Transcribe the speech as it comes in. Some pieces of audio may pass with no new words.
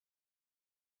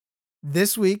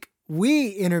This week, we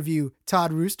interview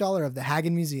Todd Roostaller of the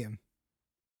Hagen Museum.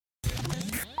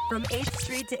 From 8th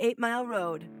Street to 8 Mile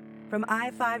Road, from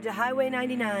I-5 to Highway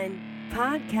 99,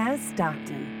 Podcast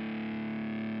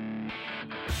Stockton.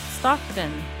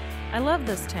 Stockton. I love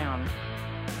this town.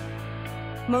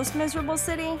 Most miserable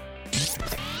city?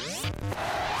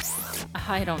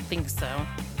 I don't think so.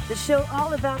 The show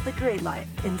all about the great life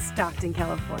in Stockton,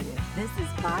 California. This is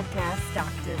Podcast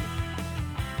Stockton.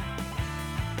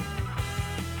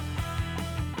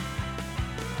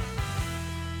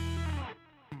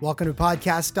 Welcome to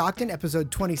Podcast Stockton, episode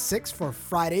 26 for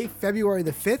Friday, February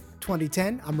the 5th,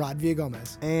 2010. I'm Rod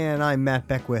Villagomez. And I'm Matt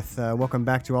Beckwith. Welcome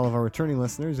back to all of our returning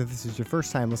listeners. If this is your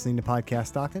first time listening to Podcast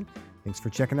Stockton, thanks for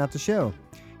checking out the show.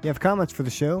 If you have comments for the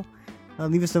show,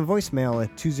 leave us a voicemail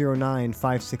at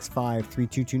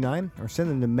 209-565-3229 or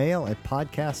send them to mail at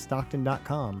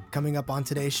podcaststockton.com. Coming up on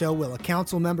today's show, will a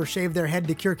council member shave their head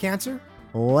to cure cancer?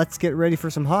 Let's get ready for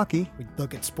some hockey. We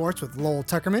look at sports with Lowell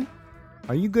Tuckerman.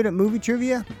 Are you good at movie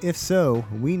trivia? If so,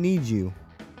 we need you.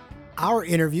 Our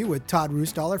interview with Todd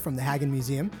Roostaller from the Hagen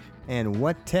Museum. And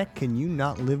what tech can you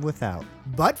not live without?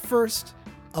 But first,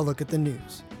 a look at the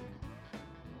news.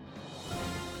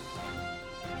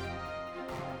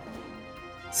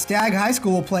 Stagg High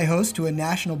School will play host to a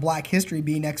National Black History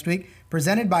Bee next week,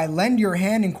 presented by Lend Your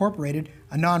Hand Incorporated,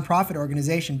 a nonprofit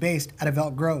organization based out of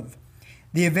Elk Grove.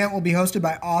 The event will be hosted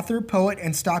by author, poet,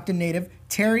 and Stockton native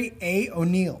Terry A.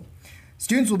 O'Neill.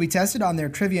 Students will be tested on their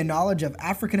trivia knowledge of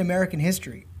African American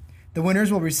history. The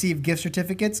winners will receive gift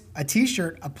certificates, a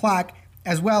t-shirt, a plaque,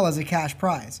 as well as a cash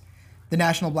prize. The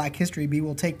National Black History Bee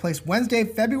will take place Wednesday,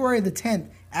 February the 10th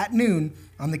at noon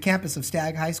on the campus of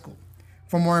Stagg High School.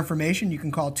 For more information, you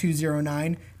can call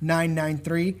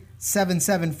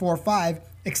 209-993-7745,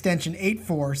 extension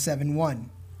 8471.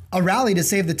 A rally to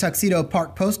save the Tuxedo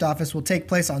Park Post Office will take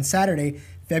place on Saturday,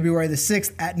 February the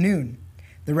 6th at noon.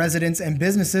 The residents and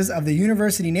businesses of the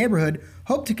University neighborhood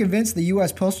hope to convince the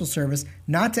U.S. Postal Service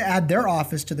not to add their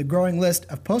office to the growing list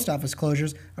of post office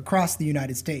closures across the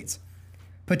United States.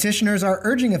 Petitioners are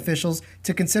urging officials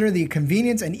to consider the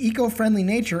convenience and eco-friendly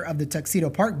nature of the Tuxedo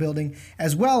Park building,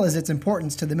 as well as its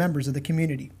importance to the members of the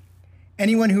community.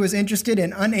 Anyone who is interested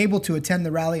and unable to attend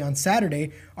the rally on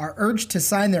Saturday are urged to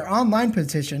sign their online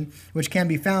petition, which can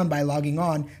be found by logging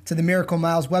on to the Miracle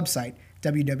Miles website,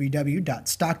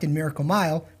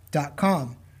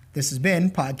 www.stocktonmiraclemile.com. This has been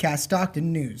Podcast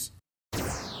Stockton News.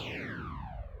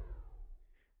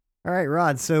 All right,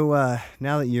 Rod. So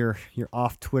now that you're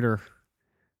off Twitter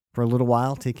for a little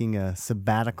while, taking a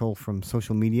sabbatical from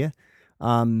social media,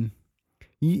 you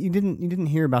didn't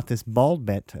hear about this bald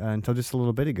bet until just a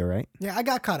little bit ago, right? Yeah, I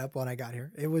got caught up when I got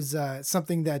here. It was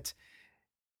something that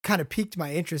kind of piqued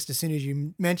my interest as soon as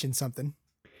you mentioned something.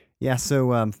 Yeah.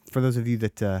 So for those of you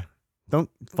that don't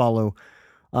follow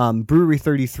Brewery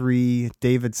 33,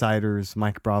 David Siders,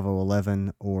 Mike Bravo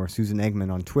 11, or Susan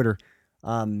Eggman on Twitter,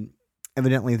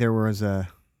 evidently there was a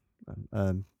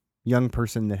young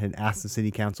person that had asked the city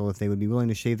council if they would be willing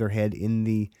to shave their head in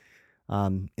the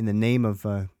name of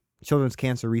children's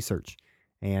cancer research,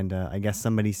 and I guess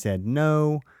somebody said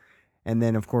no, and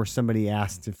then of course somebody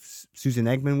asked if Susan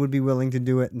Eggman would be willing to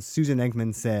do it, and Susan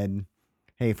Eggman said,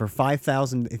 "Hey, for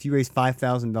if you raise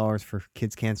 $5,000 for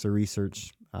kids' cancer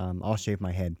research, I'll shave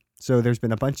my head." So there's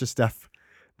been a bunch of stuff.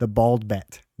 The bald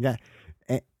bet, yeah.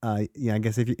 I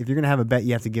guess if you're gonna have a bet,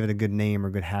 you have to give it a good name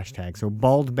or good hashtag. So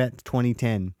bald bet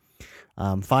 2010,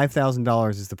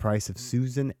 $5,000 is the price of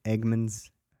Susan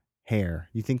Eggman's hair.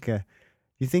 You think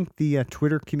the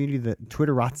Twitter community, the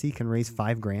Twitterazzi, can raise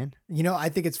 $5,000? You know, I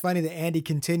think it's funny that Andy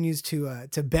continues to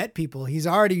bet people. He's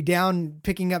already down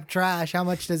picking up trash. How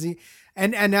much does he?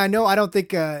 And I know I don't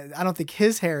think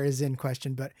his hair is in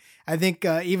question, but I think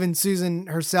even Susan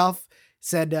herself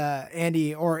said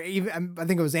Andy, or even I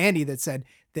think it was Andy that said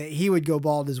that he would go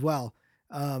bald as well.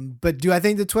 But do I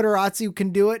think the Twitterazzi can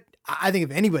do it? I think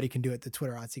if anybody can do it, the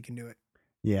Twitterazzi can do it.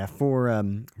 Yeah, for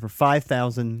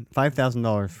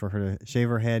 $5,000 for her to shave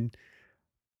her head,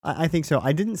 I think so.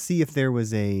 I didn't see if there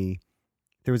was a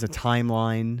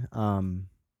timeline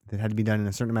that had to be done in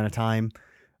a certain amount of time.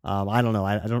 I don't know.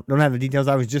 I don't have the details.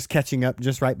 I was just catching up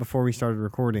just right before we started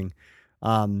recording.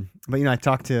 But I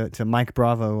talked to Mike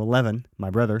Bravo 11, my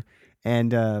brother,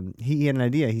 and he had an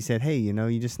idea. He said, "Hey,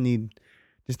 you just need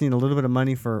a little bit of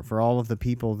money for all of the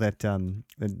people that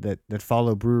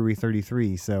follow Brewery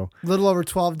 33." So a little over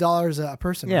 $12 a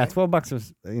person. Yeah, right?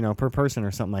 $12 per person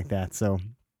or something like that. So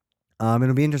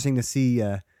it'll be interesting to see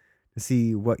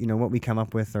what we come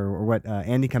up with or what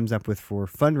Andy comes up with for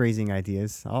fundraising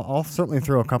ideas. I'll certainly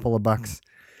throw a couple of bucks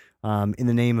in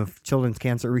the name of children's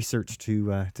cancer research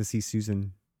to see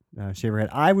Susan shave her head.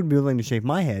 I would be willing to shave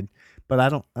my head, but I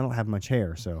don't have much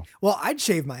hair, so. Well, I'd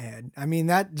shave my head. I mean,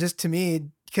 that just to me,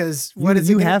 because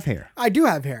You have hair. I do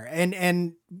have hair, and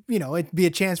it'd be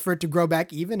a chance for it to grow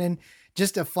back even, and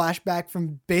just a flashback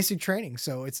from basic training.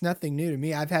 So it's nothing new to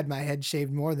me. I've had my head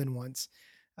shaved more than once.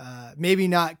 Maybe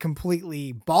not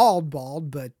completely bald,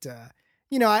 but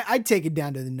I'd take it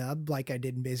down to the nub like I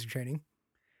did in basic training.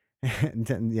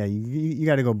 Yeah, you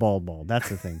got to go bald. That's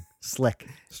the thing. Slick,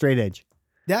 straight edge.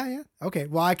 Yeah. Okay.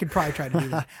 Well, I could probably try to do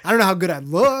that. I don't know how good I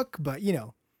look, but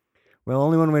Well,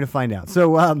 only one way to find out.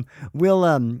 So we'll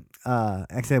like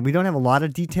I said, we don't have a lot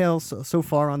of details so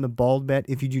far on the bald bet.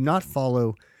 If you do not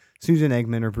follow Susan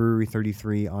Eggman or Brewery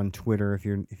 33 on Twitter, if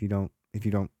you're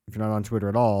not on Twitter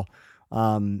at all,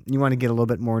 you want to get a little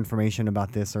bit more information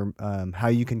about this or how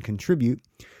you can contribute,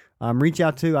 reach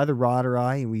out to either Rod or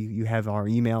I. You have our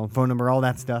email, phone number, all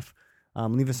that stuff.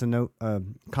 Leave us a note,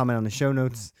 comment on the show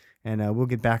notes, and we'll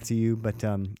get back to you. But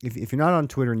if you're not on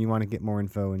Twitter and you want to get more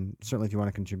info, and certainly if you want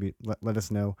to contribute, let us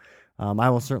know. I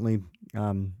will certainly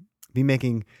be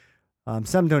making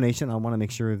some donation. I want to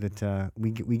make sure that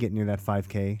we get near that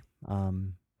 5K.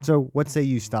 So what say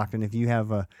you, Stockton? If you have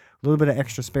a little bit of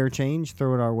extra spare change,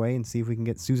 throw it our way and see if we can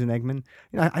get Susan Eggman.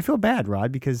 I feel bad,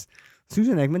 Rod, because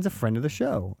Susan Eggman's a friend of the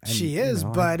show. And, she is,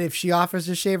 but if she offers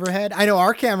to shave her head, I know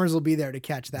our cameras will be there to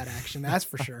catch that action. That's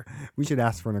for sure. We should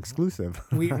ask for an exclusive.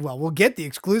 We'll get the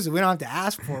exclusive. We don't have to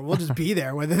ask for it. We'll just be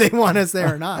there, whether they want us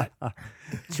there or not.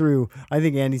 True. I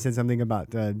think Andy said something about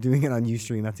doing it on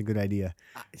Ustream. That's a good idea.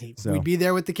 So, we'd be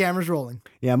there with the cameras rolling.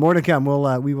 Yeah, more to come.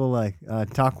 We will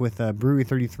talk with Brewery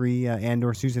 33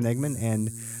 and/or Susan Eggman, and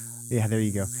yeah, there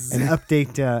you go. And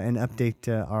update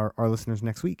our listeners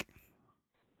next week.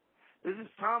 This is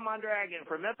Tom Mondragon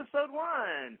from episode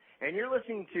 1, and you're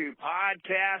listening to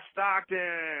Podcast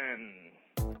Stockton.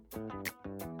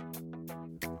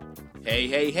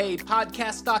 Hey,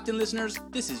 Podcast Stockton listeners.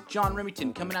 This is John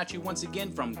Remington coming at you once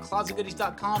again from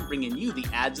ClosetGoodies.com, bringing you the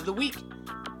ads of the week.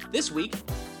 This week,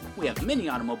 we have mini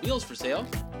automobiles for sale,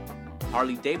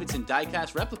 Harley-Davidson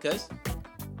die-cast replicas,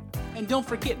 and don't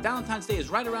forget, Valentine's Day is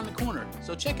right around the corner,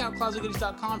 so check out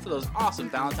ClosetGoodies.com for those awesome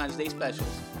Valentine's Day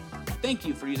specials. Thank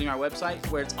you for using our website,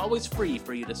 where it's always free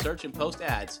for you to search and post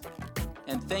ads.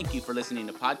 And thank you for listening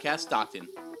to Podcast Stockton.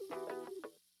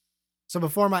 So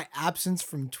before my absence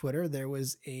from Twitter, there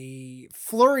was a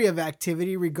flurry of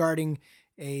activity regarding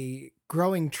a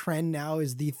growing trend now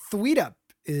is the Tweet Up,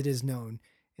 it is known.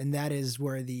 And that is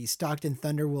where the Stockton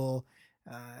Thunder will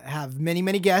have many,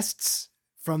 many guests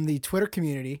from the Twitter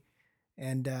community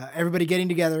and everybody getting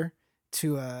together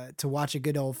to watch a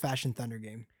good old-fashioned Thunder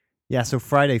game. Yeah, so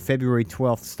Friday, February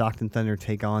 12th, Stockton Thunder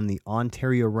take on the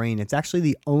Ontario Reign. It's actually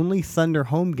the only Thunder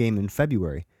home game in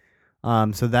February.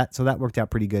 So that worked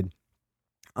out pretty good.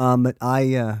 But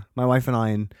my wife and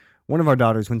I and one of our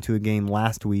daughters went to a game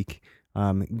last week.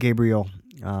 Gabriel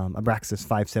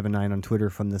Abraxas579 on Twitter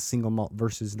from the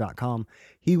singlemaltversus.com.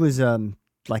 He was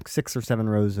like 6 or 7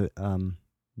 rows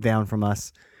down from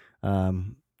us.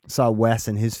 Saw Wes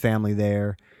and his family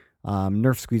there.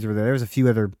 Nerf Squeezer there. There's a few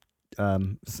other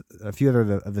of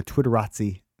the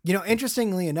Twitterazzi.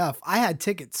 Interestingly enough, I had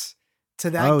tickets to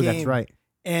that game. Oh, that's right.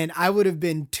 And I would have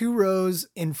been 2 rows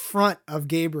in front of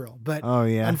Gabriel, but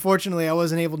unfortunately I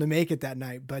wasn't able to make it that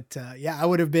night. But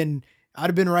I'd have been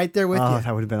right there with you. Oh,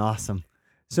 that would have been awesome.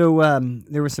 So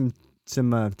there was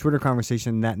some Twitter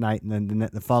conversation that night and then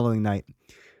the following night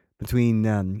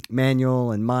between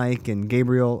Manuel and Mike and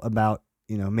Gabriel about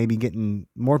maybe getting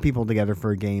more people together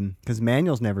for a game, because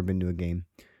Manuel's never been to a game.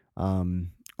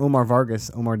 Omar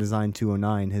Vargas, Omar Design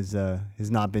 209,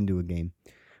 has not been to a game.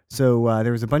 So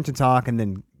there was a bunch of talk, and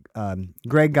then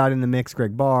Greg got in the mix,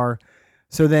 Greg Barr.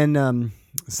 So then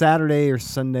Saturday or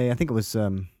Sunday, I think it was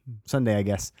Sunday, I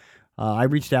guess, I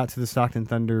reached out to the Stockton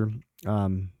Thunder,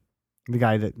 the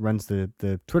guy that runs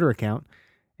the Twitter account,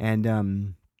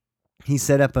 and he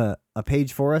set up a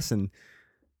page for us, and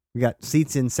we got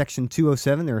seats in section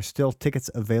 207. There are still tickets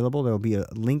available. There will be a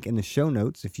link in the show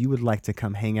notes if you would like to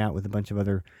come hang out with a bunch of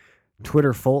other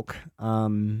Twitter folk.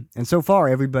 And so far,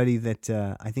 everybody that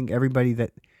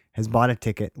has bought a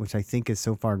ticket, which I think is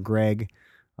so far Greg,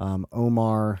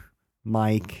 Omar,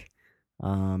 Mike,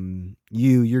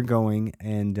 you're going,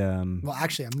 and well,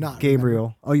 actually, I'm not. Gabriel.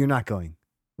 Remember. Oh, you're not going.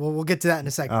 Well, we'll get to that in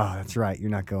a second. Oh, that's right. You're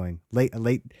not going. A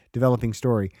late developing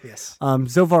story. Yes.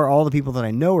 So far, all the people that I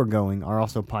know are going are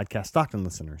also Podcast Stockton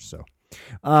listeners. So,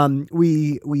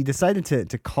 we decided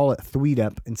to call it Tweet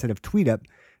Up instead of Tweet Up,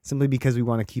 simply because we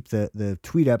want to keep the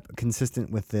Tweet Up consistent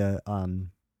with the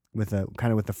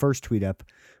first Tweet Up.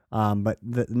 But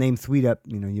the name Tweet Up,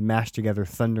 you mash together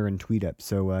Thunder and Tweet Up.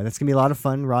 So that's going to be a lot of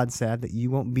fun. Rod's sad that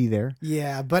you won't be there.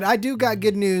 Yeah, but I do got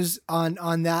good news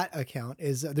on that account.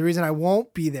 Is the reason I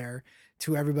won't be there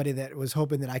to everybody that was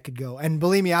hoping that I could go. And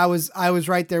believe me, I was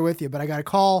right there with you, but I got a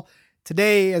call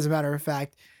today, as a matter of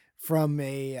fact, from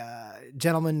a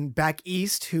gentleman back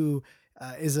east who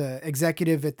is a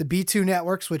executive at the B2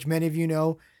 Networks, which many of you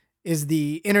know is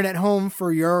the internet home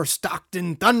for your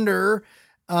Stockton Thunder.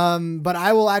 But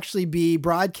I will actually be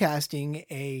broadcasting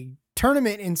a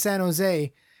tournament in San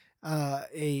Jose.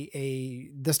 The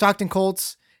Stockton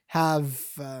Colts have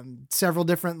several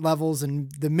different levels,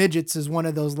 and the midgets is one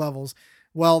of those levels.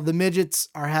 Well, the midgets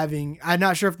are having, I'm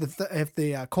not sure if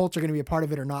the Colts are going to be a part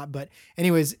of it or not, but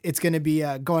anyways, it's going to be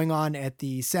going on at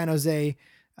the San Jose,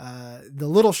 the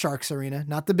Little Sharks Arena,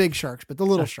 not the big Sharks, but the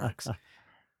Little Sharks.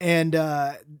 And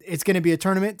it's going to be a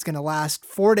tournament. It's going to last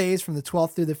 4 days from the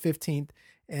 12th through the 15th.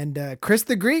 And Chris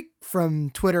the Greek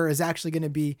from Twitter is actually going to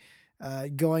be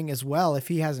going as well, if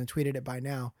he hasn't tweeted it by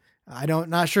now.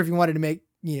 Not sure if you wanted to make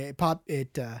it public,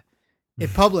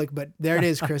 but there it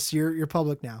is, Chris. You're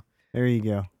public now. There you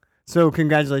go. So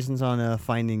congratulations on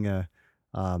finding a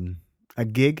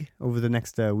gig over the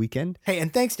next weekend. Hey,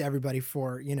 and thanks to everybody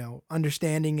for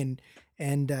understanding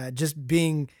and just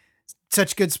being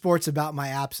such good sports about my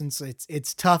absence.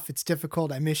 It's tough. It's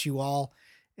difficult. I miss you all.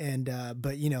 And,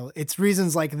 but it's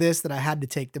reasons like this that I had to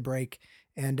take the break,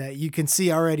 and you can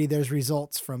see already there's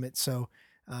results from it. So,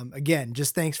 again,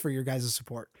 just thanks for your guys'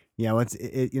 support. Yeah. Well,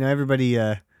 everybody,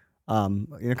 a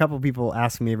couple of people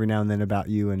ask me every now and then about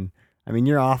you, and I mean,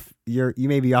 you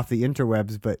may be off the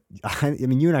interwebs, but I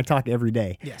mean, you and I talk every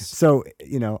day. Yes. So,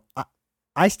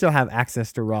 I still have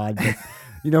access to Rod, but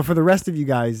for the rest of you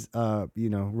guys,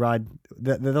 Rod,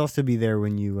 they'll still be there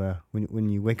when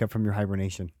you wake up from your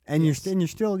hibernation, and yes. you're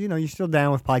still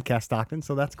down with Podcast Stockton,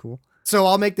 so that's cool. So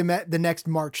I'll make the next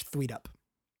March Tweet Up.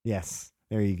 Yes,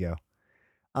 there you go.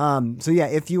 So yeah,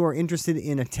 if you are interested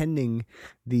in attending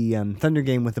the Thunder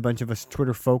game with a bunch of us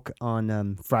Twitter folk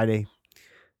on Friday,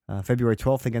 February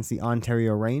 12th against the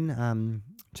Ontario Reign,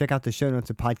 check out the show notes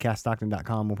at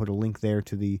podcaststockton.com. We'll put a link there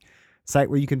to the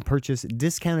site where you can purchase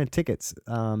discounted tickets,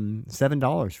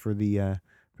 $7 for the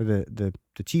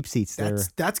cheap seats.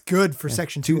 That's good for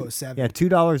Section 207. Yeah,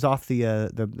 $2 off the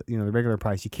regular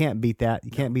price. You can't beat that.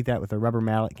 You can't beat that with a rubber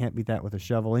mallet. Can't beat that with a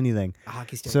shovel. Anything. A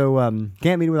hockey stick. So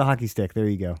can't beat it with a hockey stick. There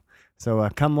you go. So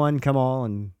come one, come all,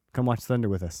 and come watch Thunder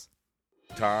with us.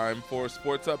 Time for a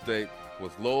sports update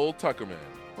with Lowell Tuckerman.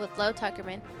 With Lowell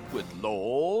Tuckerman. With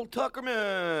Lowell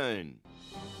Tuckerman.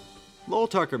 Lowell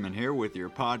Tuckerman here with your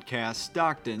podcast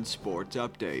Stockton Sports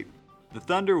Update. The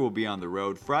Thunder will be on the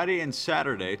road Friday and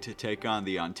Saturday to take on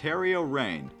the Ontario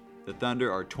Reign. The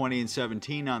Thunder are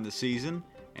 20-17 on the season,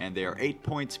 and they are 8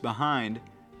 points behind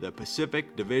the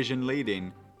Pacific Division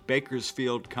leading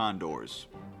Bakersfield Condors.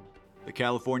 The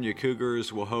California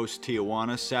Cougars will host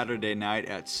Tijuana Saturday night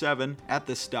at 7 at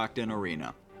the Stockton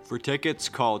Arena. For tickets,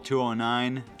 call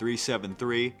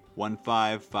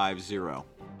 209-373-1550.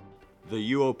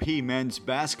 The UOP men's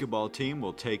basketball team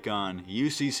will take on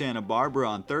UC Santa Barbara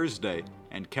on Thursday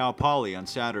and Cal Poly on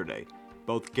Saturday,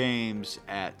 both games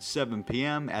at 7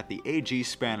 p.m. at the AG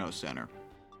Spano Center.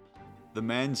 The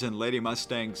men's and Lady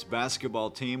Mustangs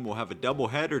basketball team will have a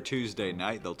doubleheader Tuesday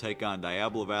night. They'll take on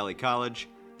Diablo Valley College.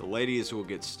 The ladies will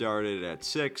get started at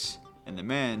 6, and the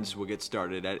men's will get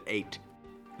started at 8.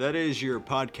 That is your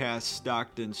podcast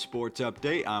Stockton Sports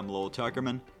Update. I'm Lowell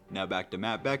Tuckerman. Now back to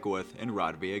Matt Beckwith and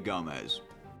Rod Villagomez.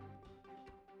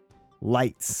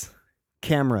 Lights,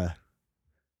 camera,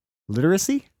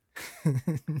 literacy?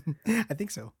 I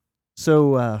think so.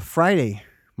 So Friday,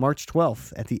 March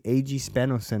 12th at the AG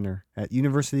Spano Center at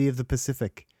University of the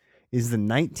Pacific is the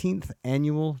 19th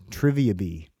annual Trivia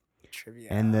Bee.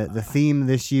 And the theme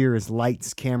this year is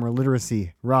lights, camera,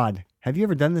 literacy. Rod, have you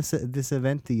ever done this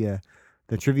event, the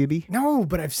Trivia Bee? No,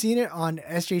 but I've seen it on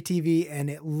SJTV, and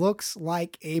it looks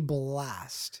like a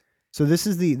blast. So this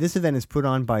event is put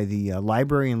on by the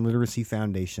Library and Literacy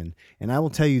Foundation, and I will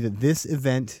tell you that this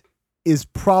event is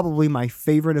probably my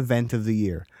favorite event of the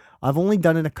year. I've only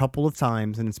done it a couple of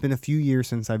times, and it's been a few years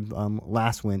since I've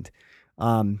last went.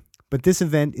 But this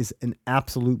event is an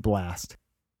absolute blast.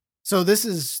 So this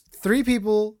is 3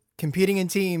 people competing in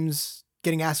teams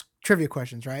getting asked trivia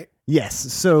questions, right? Yes.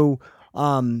 So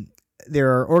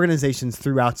there are organizations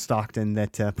throughout Stockton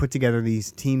that put together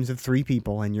these teams of 3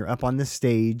 people, and you're up on the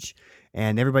stage,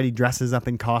 and everybody dresses up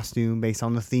in costume based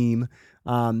on the theme.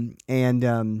 That's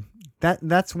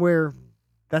where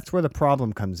the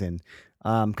problem comes in,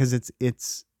 because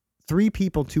it's 3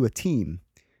 people to a team,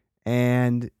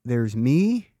 and there's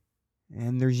me,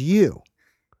 and there's you.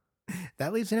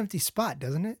 That leaves an empty spot,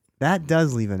 doesn't it? That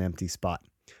does leave an empty spot.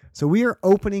 So we are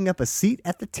opening up a seat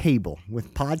at the table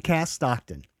with Podcast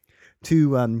Stockton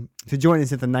to join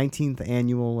us at the 19th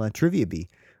annual Trivia Bee.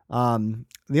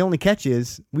 The only catch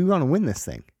is we want to win this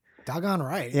thing. Doggone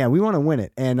right. Yeah, we want to win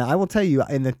it. And I will tell you,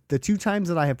 in the 2 times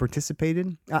that I have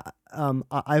participated,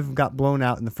 I've got blown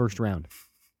out in the first round.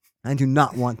 I do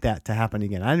not want that to happen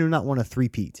again. I do not want a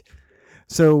three-peat.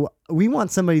 So we want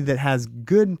somebody that has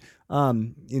good,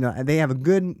 they have a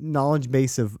good knowledge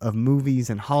base of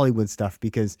movies and Hollywood stuff,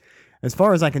 because as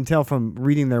far as I can tell from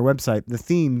reading their website, the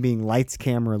theme being lights,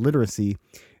 camera, literacy,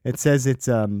 it said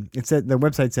the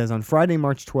website says on Friday,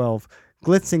 March 12,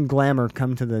 glitz and glamour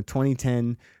come to the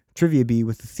 2010 Trivia Bee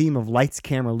with the theme of lights,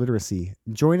 camera, literacy.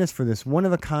 Join us for this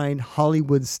one-of-a-kind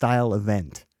Hollywood-style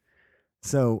event.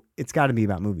 So it's got to be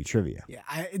about movie trivia. Yeah,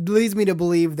 it leads me to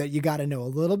believe that you got to know a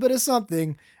little bit of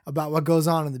something about what goes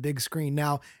on the big screen.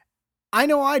 Now, I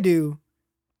know I do.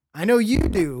 I know you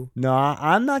do. No,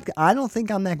 I'm not. I don't think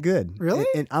I'm that good. Really?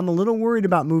 And I'm a little worried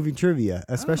about movie trivia,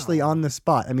 especially on the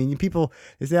spot. I mean, people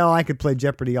they say, "Oh, I could play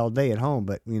Jeopardy all day at home,"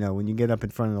 but when you get up in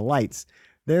front of the lights,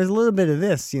 there's a little bit of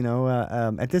this.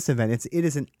 At this event, it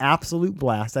is an absolute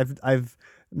blast. I've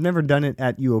never done it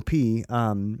at UOP.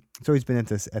 It's always been at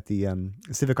the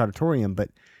Civic Auditorium, but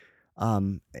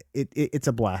it's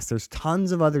a blast. There's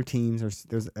tons of other teams.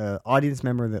 There's an audience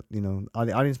member that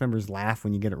the audience members laugh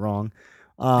when you get it wrong.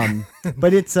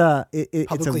 But it's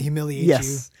publicly humiliate you.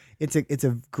 Yes, it's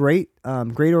a great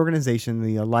organization.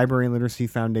 The Library and Literacy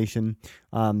Foundation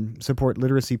support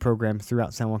literacy programs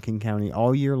throughout San Joaquin County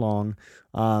all year long.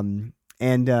 And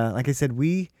like I said,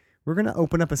 we're going to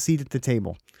open up a seat at the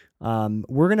table.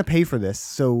 We're going to pay for this,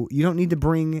 so you don't need to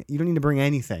bring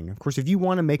anything. Of course, if you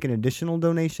want to make an additional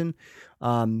donation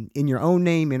in your own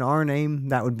name, in our name,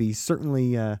 that would be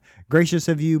certainly gracious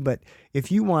of you. But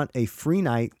if you want a free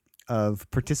night of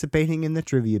participating in the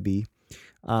Trivia Bee,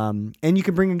 and you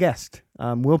can bring a guest,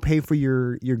 we'll pay for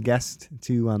your guest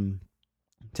to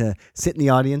sit in the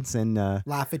audience and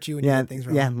laugh at you and get things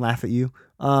wrong. Yeah, and laugh at you.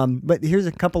 But here's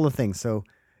a couple of things. So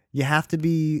you have to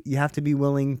be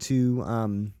willing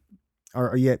to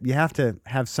or you have to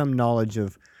have some knowledge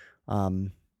of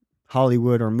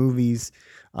Hollywood or movies,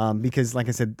 because like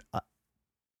I said,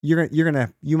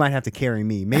 you might have to carry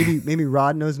me. Maybe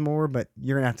Rod knows more, but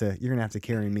you're gonna have to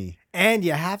carry me. And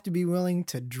you have to be willing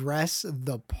to dress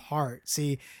the part.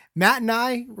 See, Matt and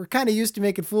I, we're kind of used to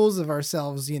making fools of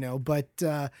ourselves, but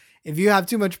if you have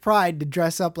too much pride to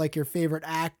dress up like your favorite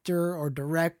actor or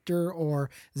director or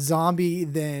zombie,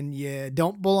 then you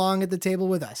don't belong at the table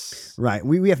with us. Right.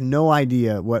 We have no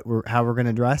idea how we're going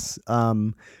to dress.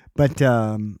 But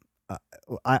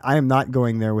I am not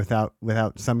going there without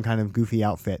some kind of goofy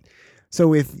outfit.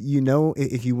 So if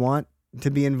you want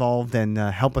to be involved and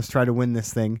help us try to win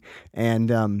this thing, and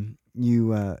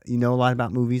you know a lot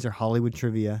about movies or Hollywood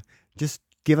trivia, just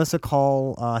give us a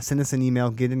call, send us an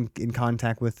email, get in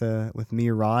contact with me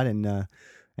or Rod, and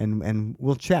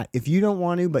we'll chat. If you don't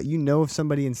want to, but you know of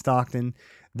somebody in Stockton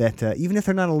that even if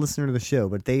they're not a listener to the show,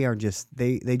 but they are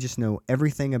they just know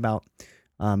everything about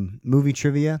movie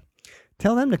trivia,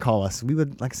 tell them to call us. We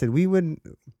would, like I said, we're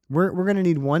going to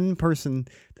need one person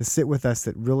to sit with us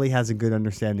that really has a good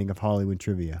understanding of Hollywood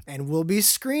trivia. And we'll be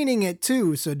screening it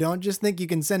too. So don't just think you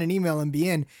can send an email and be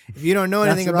in. If you don't know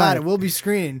anything about it, we'll be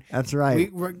screening. That's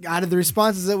right. We're out of the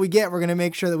responses that we get, we're going to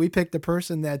make sure that we pick the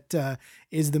person that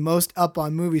is the most up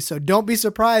on movies. So don't be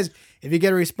surprised if you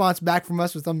get a response back from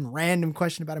us with some random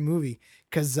question about a movie,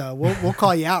 because we'll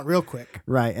call you out real quick.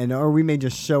 Right, or we may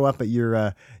just show up at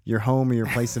your home or your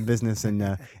place of business, and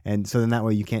so then that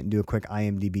way you can't do a quick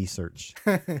IMDb search.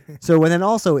 So, and then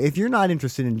also, if you're not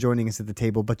interested in joining us at the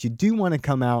table, but you do want to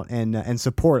come out and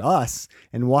support us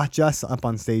and watch us up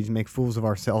on stage and make fools of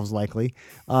ourselves, likely,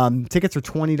 tickets are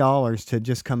 $20 to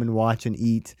just come and watch and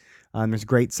eat. There's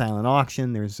great silent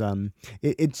auction. There's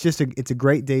it's a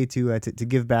great day to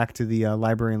give back to the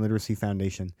Library and Literacy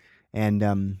Foundation.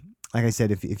 And like I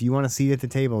said, if you want a seat at the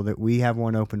table, that we have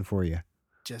one open for you.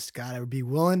 Just gotta be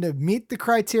willing to meet the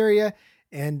criteria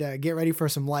and get ready for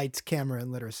some lights, camera,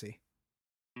 and literacy.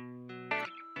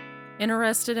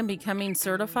 Interested in becoming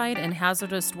certified in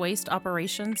hazardous waste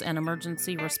operations and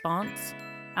emergency response?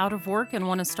 Out of work and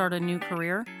want to start a new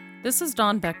career? This is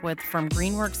Dawn Beckwith from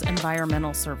Greenworks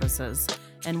Environmental Services,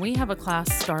 and we have a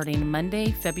class starting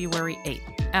Monday, February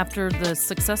 8th. After the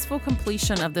successful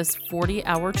completion of this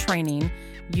 40-hour training,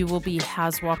 you will be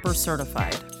HAZWOPER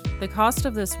certified. The cost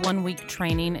of this 1-week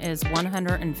training is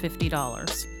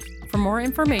 $150. For more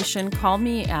information, call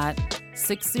me at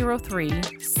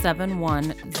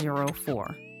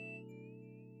 603-7104.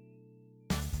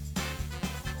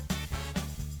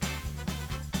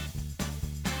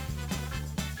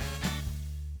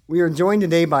 We are joined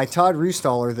today by Todd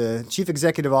Rustaller, the Chief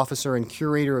Executive Officer and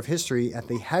Curator of History at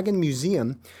the Hagen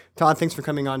Museum. Todd, thanks for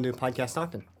coming on to Podcast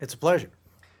Stockton. It's a pleasure.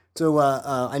 So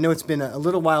I know it's been a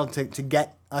little while to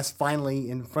get us finally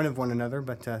in front of one another,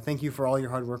 but thank you for all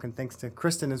your hard work, and thanks to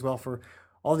Kristen as well for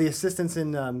all the assistance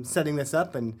in setting this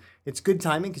up. And it's good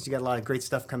timing because you got a lot of great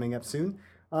stuff coming up soon.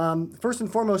 First and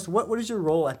foremost, what is your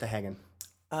role at the Hagen?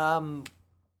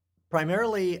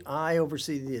 Primarily, I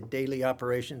oversee the daily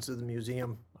operations of the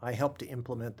museum. I help to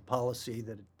implement the policy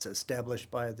that's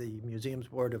established by the museum's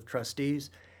Board of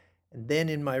Trustees. And then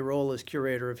in my role as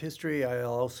Curator of History, I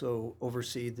also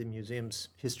oversee the museum's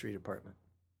history department.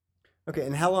 Okay,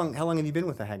 and how long have you been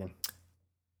with the Hagen?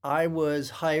 I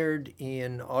was hired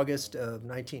in August of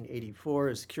 1984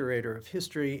 as Curator of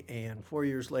History, and 4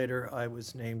 years later I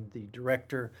was named the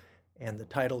Director, and the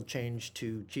title changed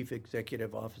to Chief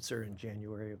Executive Officer in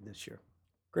January of this year.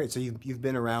 Great. So you've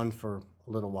been around for a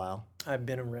little while. I've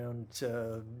been around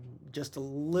just a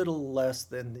little less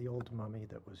than the old mummy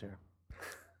that was here.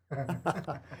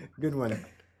 Good one.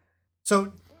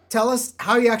 So tell us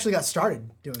how you actually got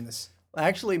started doing this.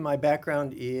 Actually, my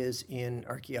background is in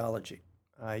archaeology.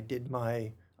 I did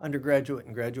my undergraduate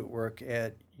and graduate work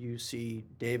at UC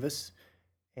Davis,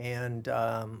 and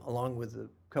along with a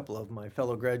couple of my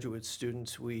fellow graduate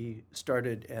students, we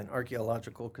started an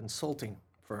archaeological consulting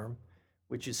firm,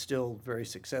 which is still very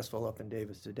successful up in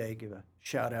Davis today. Give a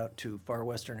shout out to Far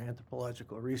Western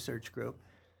Anthropological Research Group.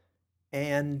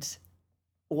 And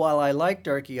while I liked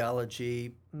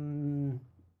archaeology, my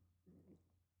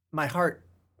heart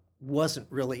wasn't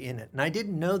really in it. And I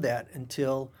didn't know that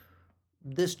until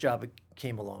this job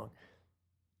came along.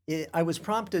 I was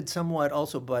prompted somewhat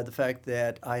also by the fact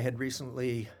that I had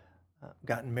recently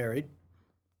gotten married.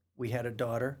 We had a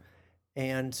daughter.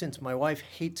 And since my wife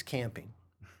hates camping,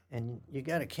 and you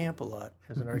got to camp a lot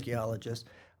as an archaeologist,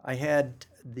 I had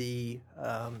the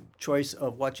choice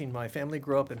of watching my family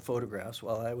grow up in photographs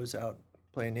while I was out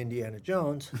playing Indiana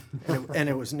Jones, and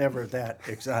it was never that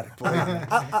exotic.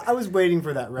 I was waiting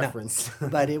for that reference. No,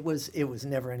 but it was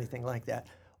never anything like that.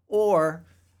 Or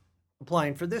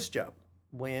applying for this job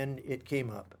when it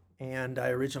came up. And I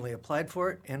originally applied for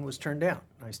it and was turned down.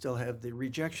 I still have the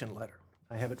rejection letter.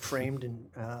 I have it framed, and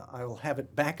I will have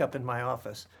it back up in my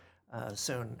office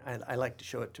soon. I like to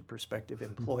show it to prospective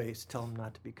employees, tell them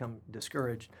not to become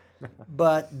discouraged.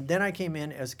 But then I came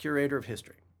in as Curator of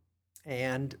History.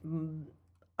 And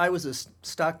I was a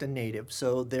Stockton native,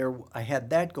 so I had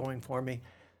that going for me.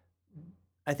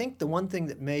 I think the one thing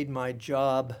that made my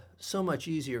job so much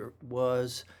easier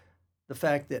was the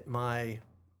fact that my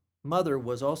mother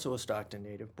was also a Stockton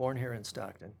native, born here in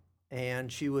Stockton,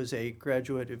 and she was a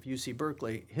graduate of UC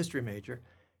Berkeley, history major,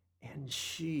 and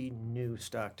she knew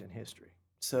Stockton history.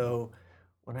 So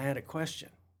when I had a question,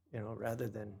 rather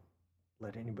than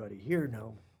let anybody here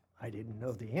know I didn't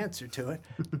know the answer to it,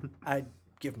 I'd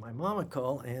give my mom a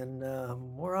call, and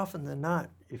more often than not,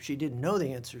 if she didn't know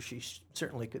the answer, she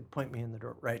certainly could point me in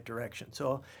the right direction.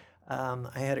 So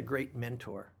I had a great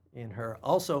mentor in her.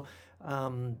 Also,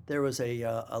 there was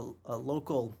a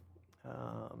local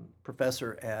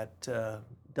professor at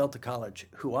Delta College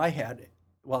who I had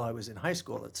while I was in high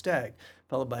school at Stagg, a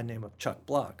fellow by the name of Chuck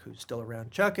Block, who's still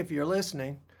around. Chuck, if you're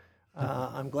listening,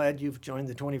 I'm glad you've joined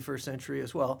the 21st century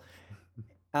as well.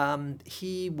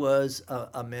 He was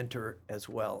a mentor as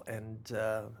well, and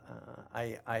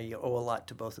I owe a lot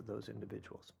to both of those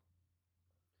individuals.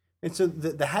 And so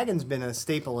the Hagen's been a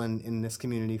staple in this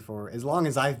community for as long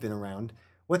as I've been around.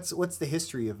 What's the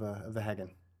history of the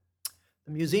Hagen?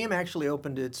 The museum actually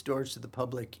opened its doors to the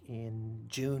public in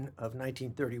June of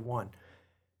 1931.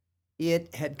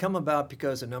 It had come about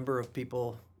because a number of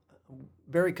people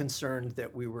very concerned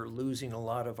that we were losing a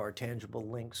lot of our tangible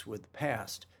links with the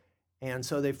past. And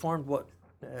so they formed what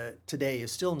today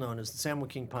is still known as the San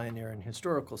Joaquin Pioneer and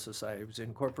Historical Society. It was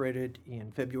incorporated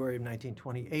in February of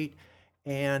 1928,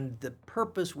 and the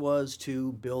purpose was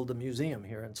to build a museum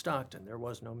here in Stockton. There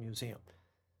was no museum.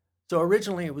 So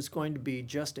originally it was going to be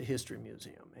just a history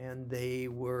museum, and they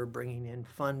were bringing in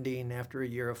funding. After a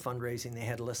year of fundraising, they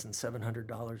had less than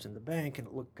 $700 in the bank, and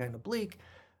it looked kind of bleak.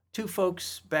 Two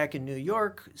folks back in New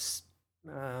York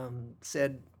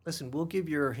said, listen, we'll give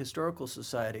your historical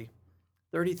society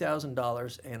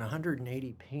 $30,000 and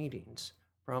 180 paintings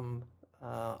from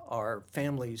our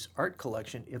family's art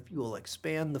collection if you will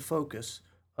expand the focus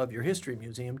of your history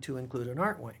museum to include an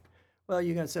art wing. Well,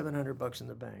 you got $700 in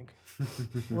the bank.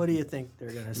 What do you think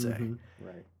they're going to say? Mm-hmm.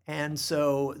 Right. And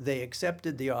so they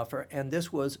accepted the offer, and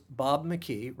this was Bob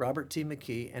McKee, Robert T.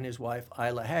 McKee, and his wife,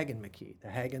 Isla Hagen McKee. The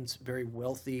Hagens, very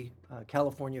wealthy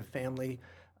California family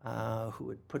who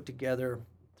had put together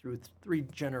through 3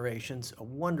 generations, a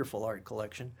wonderful art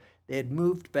collection. They had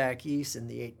moved back east in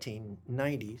the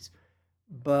 1890s,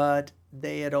 but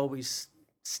they had always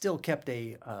still kept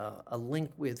a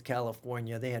link with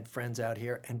California. They had friends out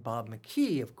here. And Bob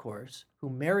McKee, of course, who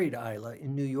married Isla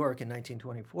in New York in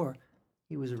 1924,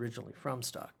 he was originally from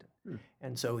Stockton.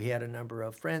 And so he had a number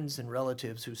of friends and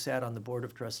relatives who sat on the board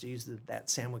of trustees of that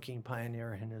San Joaquin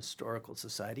Pioneer and Historical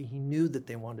Society. He knew that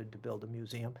they wanted to build a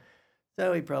museum.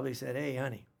 So he probably said, hey,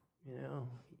 honey,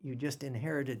 you just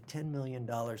inherited $10 million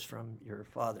from your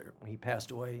father when he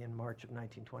passed away in March of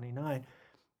 1929.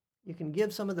 You can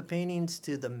give some of the paintings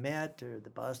to the Met or the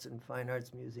Boston Fine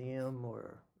Arts Museum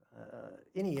or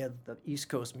any of the East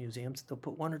Coast museums. They'll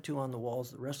put 1 or 2 on the walls.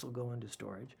 The rest will go into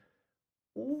storage.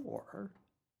 Or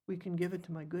we can give it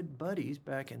to my good buddies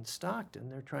back in Stockton.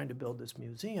 They're trying to build this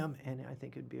museum, and I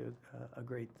think it'd be a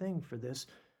great thing for this.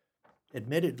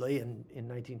 Admittedly, in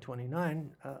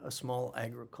 1929, a small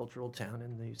agricultural town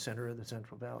in the center of the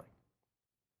Central Valley.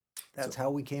 That's how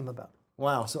we came about.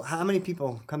 Wow. So how many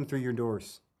people come through your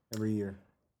doors every year?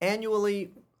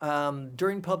 Annually,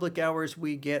 during public hours,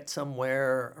 we get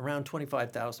somewhere around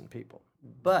 25,000 people.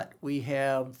 But we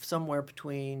have somewhere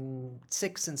between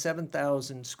 6,000 and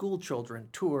 7,000 school children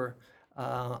tour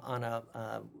on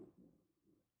a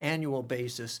annual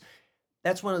basis.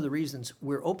 That's one of the reasons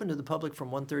we're open to the public from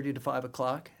 1:30 to 5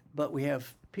 o'clock, but we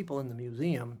have people in the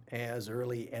museum as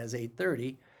early as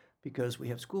 8:30 because we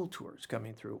have school tours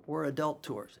coming through or adult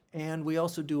tours. And we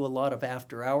also do a lot of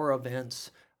after-hour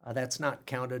events. That's not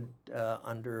counted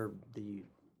under the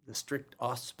strict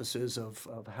auspices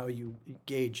of how you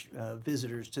gauge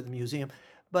visitors to the museum.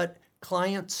 But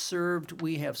clients served,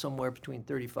 we have somewhere between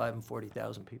 35 and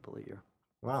 40,000 people a year.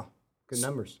 Wow, good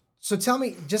numbers. So tell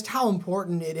me just how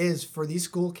important it is for these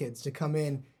school kids to come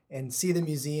in and see the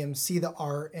museum, see the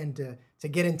art, and to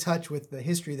get in touch with the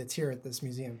history that's here at this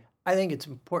museum. I think it's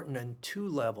important on 2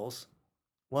 levels.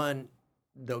 One,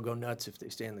 they'll go nuts if they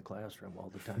stay in the classroom all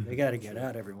the time. They got to get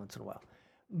out every once in a while.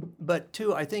 But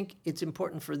 2, I think it's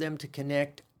important for them to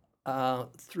connect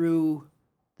through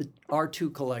our 2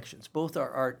 collections, both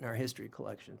our art and our history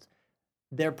collections.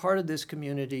 They're part of this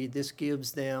community. This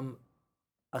gives them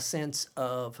a sense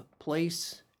of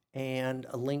place and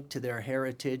a link to their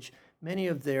heritage. Many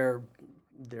of their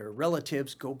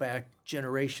relatives go back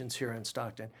generations here in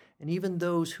Stockton. And even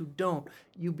those who don't,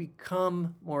 you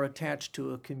become more attached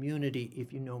to a community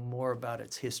if you know more about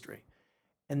its history.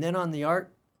 And then on the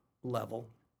art level,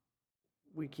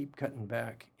 we keep cutting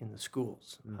back in the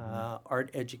schools. Art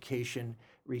education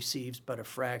receives but a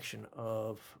fraction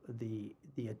of the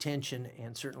attention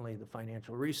and certainly the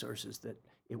financial resources that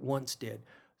it once did.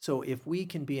 So if we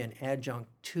can be an adjunct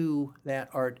to that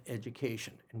art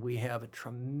education, and we have a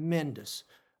tremendous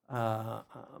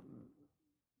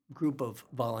group of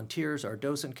volunteers, our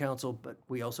docent council, but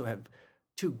we also have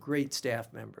 2 great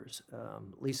staff members,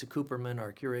 Lisa Cooperman,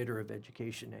 our curator of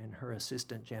education, and her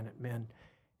assistant, Janet Men.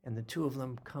 And the 2 of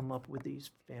them come up with these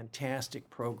fantastic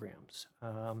programs.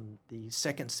 The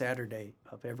second Saturday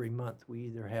of every month, we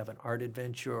either have an art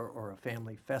adventure or a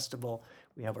family festival.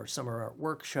 We have our summer art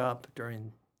workshop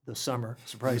during the summer,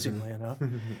 surprisingly enough.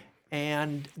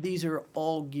 And these are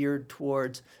all geared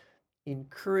towards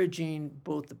encouraging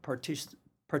both the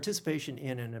participation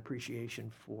in and appreciation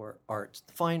for arts,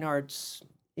 the fine arts,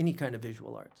 any kind of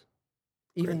visual arts,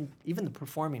 even the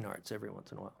performing arts every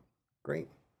once in a while. Great.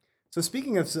 So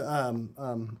speaking of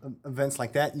events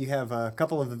like that, you have a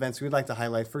couple of events we'd like to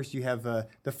highlight. First, you have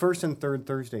the first and third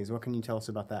Thursdays. What can you tell us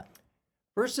about that?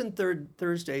 First and third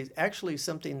Thursdays, actually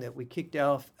something that we kicked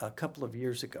off a couple of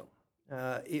years ago.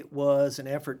 It was an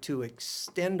effort to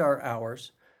extend our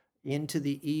hours into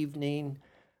the evening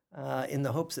in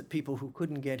the hopes that people who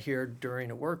couldn't get here during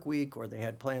a work week or they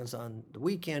had plans on the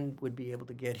weekend would be able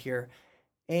to get here.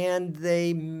 And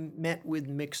they met with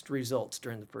mixed results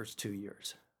during the first 2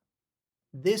 years.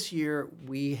 This year,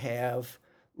 we have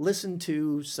listened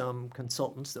to some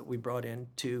consultants that we brought in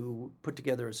to put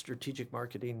together a strategic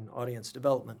marketing audience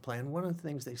development plan. One of the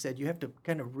things they said, you have to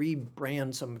kind of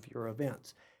rebrand some of your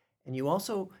events. And you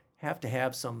also have to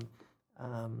have some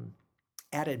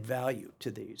added value to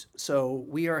these. So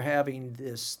we are having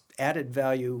this added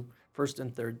value first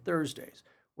and third Thursdays,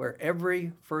 where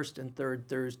every first and third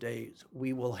Thursdays,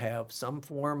 we will have some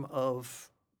form of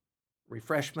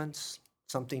refreshments,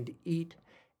 something to eat,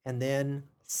 and then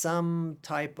some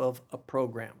type of a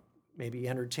program, maybe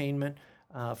entertainment.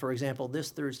 For example, this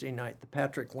Thursday night, the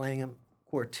Patrick Langham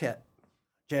Quartet,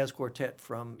 jazz quartet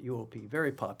from UOP,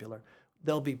 very popular.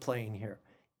 They'll be playing here.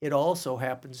 It also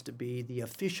happens to be the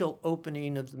official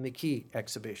opening of the McKee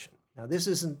exhibition. Now, this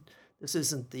isn't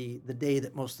the day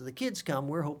that most of the kids come.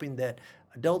 We're hoping that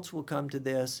Adults will come to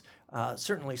this.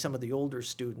 Certainly some of the older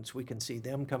students, we can see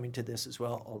them coming to this as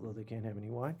well, although they can't have any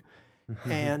wine.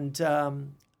 And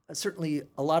certainly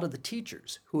a lot of the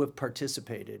teachers who have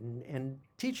participated. And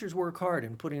teachers work hard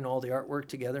in putting all the artwork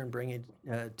together and bringing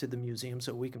it to the museum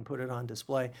so we can put it on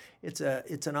display. It's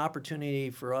an opportunity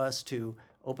for us to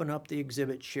open up the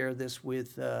exhibit, share this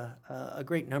with a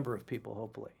great number of people,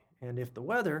 hopefully. And if the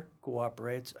weather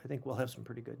cooperates, I think we'll have some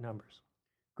pretty good numbers.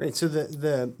 Great. So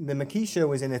the McKee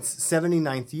Show is in its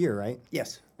 79th year, right?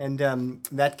 Yes. And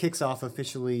that kicks off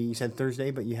officially, you said Thursday,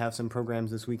 but you have some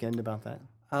programs this weekend about that?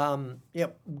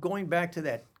 Going back to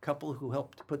that couple who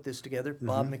helped put this together,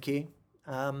 Bob McKee,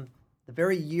 the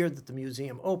very year that the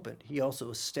museum opened, he also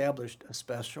established a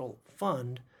special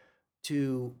fund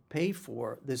to pay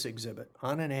for this exhibit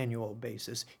on an annual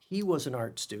basis. He was an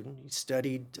art student. He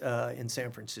studied in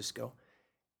San Francisco,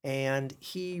 and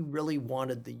he really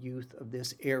wanted the youth of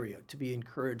this area to be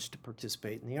encouraged to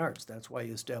participate in the arts. That's why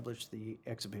he established the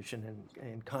exhibition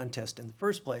and contest in the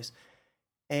first place.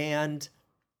 And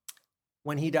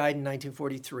when he died in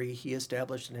 1943, he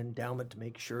established an endowment to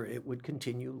make sure it would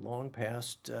continue long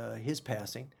past his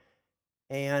passing.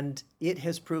 And it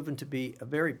has proven to be a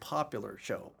very popular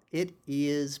show. It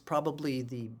is probably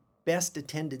the best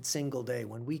attended single day.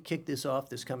 When we kick this off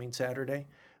this coming Saturday,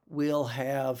 we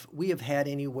have had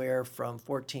anywhere from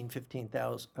 14 to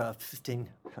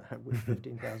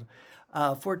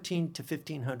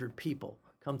 1,500 people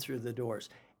come through the doors.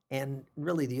 And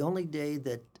really the only day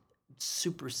that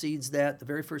supersedes that, the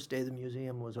very first day the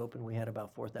museum was open, we had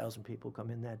about 4,000 people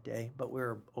come in that day, but we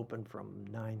were open from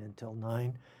 9 until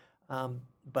 9.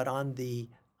 But on the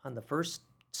first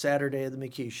Saturday of the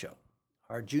McKee Show,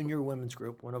 our junior women's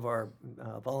group, one of our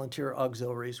volunteer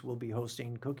auxiliaries, will be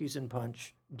hosting cookies and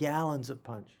punch, gallons of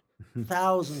punch,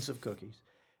 thousands of cookies.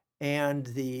 And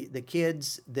the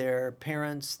kids, their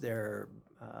parents, their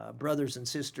brothers and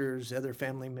sisters, other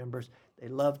family members, they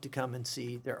love to come and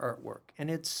see their artwork. And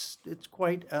it's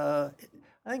quite, I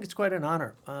think it's quite an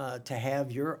honor to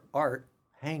have your art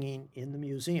hanging in the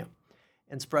museum.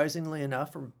 And surprisingly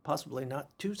enough, or possibly not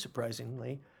too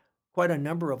surprisingly, quite a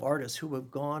number of artists who have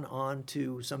gone on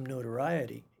to some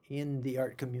notoriety in the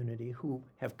art community who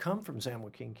have come from San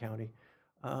Joaquin County.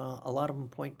 A lot of them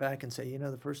point back and say,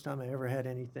 the first time I ever had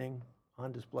anything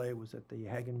on display was at the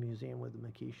Hagen Museum with the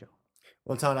McKee Show.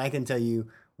 Well, Todd, I can tell you,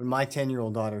 when my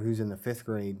 10-year-old daughter, who's in the 5th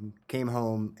grade, came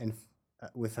home and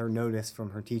with her notice from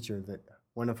her teacher that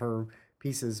one of her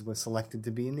pieces was selected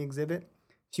to be in the exhibit,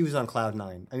 she was on cloud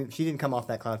 9. I mean, she didn't come off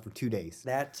that cloud for 2 days.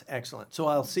 That's excellent. So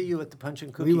I'll see you at the Punch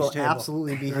and Cookies table. We will table.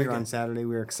 absolutely be here on Saturday.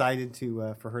 We're excited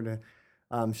for her to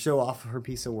show off her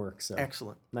piece of work. So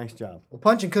excellent. Nice job. Well,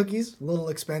 Punch and Cookies, a little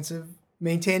expensive.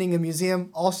 Maintaining a museum,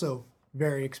 also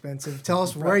very expensive. Tell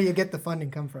us where you get the funding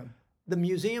come from. The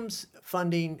museum's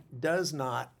funding does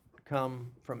not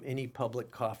come from any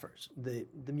public coffers. The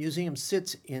museum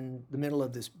sits in the middle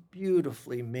of this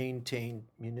beautifully maintained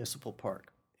municipal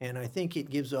park. And I think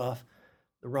it gives off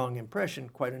the wrong impression.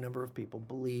 Quite a number of people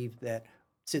believe that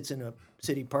sits in a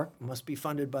city park must be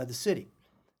funded by the city.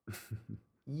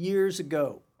 Years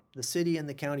ago, the city and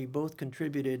the county both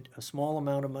contributed a small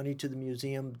amount of money to the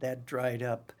museum. That dried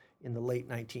up in the late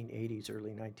 1980s,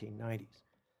 early 1990s.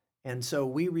 And so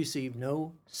we received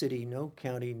no city, no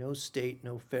county, no state,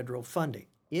 no federal funding.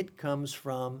 It comes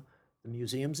from the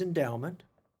museum's endowment,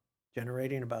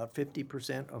 generating about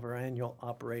 50% of our annual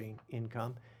operating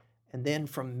income, and then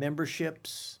from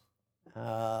memberships,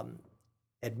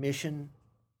 admission,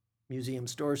 museum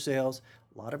store sales,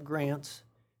 a lot of grants,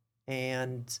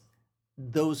 and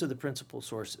those are the principal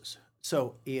sources.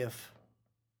 So if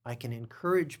I can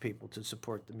encourage people to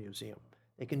support the museum,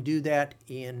 they can do that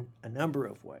in a number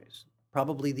of ways.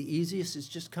 Probably the easiest is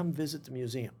just come visit the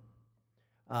museum.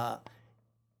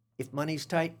 If money's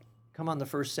tight, come on the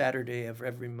first Saturday of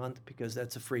every month because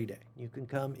that's a free day. You can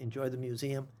come, enjoy the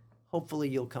museum. Hopefully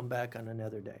you'll come back on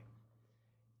another day.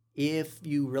 If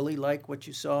you really like what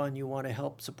you saw and you want to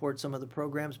help support some of the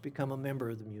programs, become a member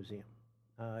of the museum.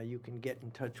 You can get in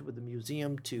touch with the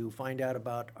museum to find out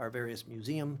about our various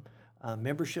museum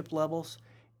membership levels,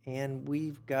 and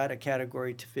we've got a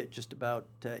category to fit just about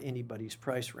anybody's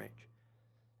price range.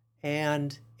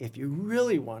 And if you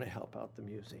really want to help out the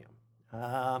museum,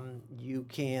 you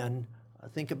can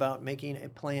think about making a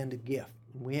planned gift.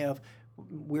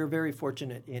 We're very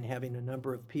fortunate in having a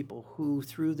number of people who,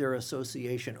 through their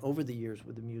association over the years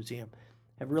with the museum,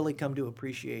 have really come to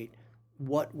appreciate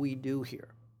what we do here.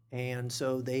 And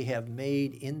so they have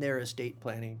made in their estate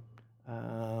planning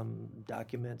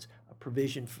documents a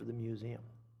provision for the museum.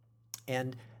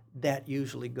 And that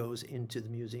usually goes into the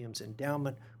museum's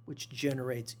endowment, which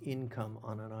generates income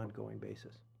on an ongoing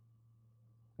basis.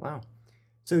 Wow.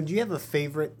 So do you have a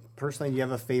favorite, personally, do you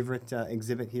have a favorite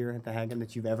exhibit here at the Hagen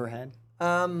that you've ever had?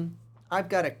 I've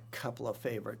got a couple of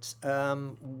favorites.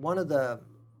 One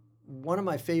of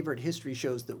my favorite history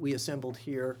shows that we assembled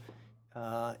here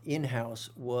in-house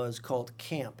was called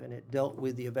Camp, and it dealt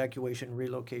with the evacuation and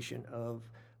relocation of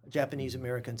Japanese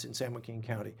Americans in San Joaquin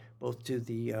County, both to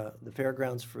the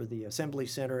fairgrounds for the Assembly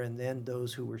Center and then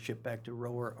those who were shipped back to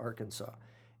Rower, Arkansas.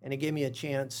 And it gave me a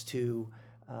chance to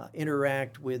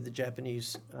interact with the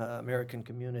Japanese American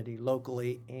community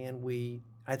locally, and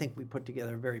I think we put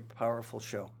together a very powerful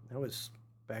show. That was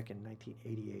back in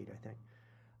 1988, I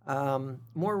think.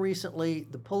 More recently,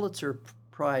 the Pulitzer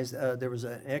Prize, there was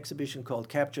an exhibition called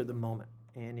Capture the Moment,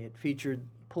 and it featured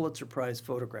Pulitzer Prize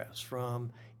photographs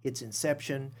from its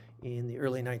inception in the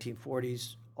early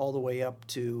 1940s all the way up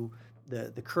to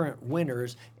the current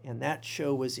winners, and that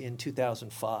show was in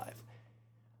 2005.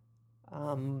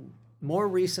 More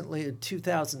recently, in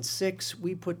 2006,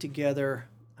 we put together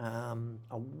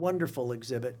a wonderful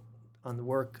exhibit on the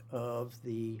work of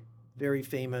the very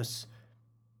famous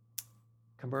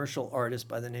commercial artist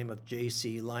by the name of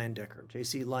J.C. Leyendecker.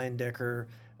 J.C. Leyendecker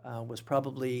was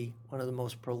probably one of the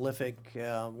most prolific,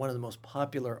 one of the most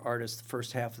popular artists the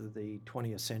first half of the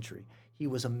 20th century. He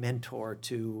was a mentor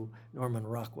to Norman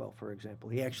Rockwell, for example.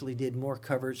 He actually did more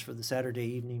covers for the Saturday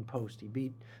Evening Post. He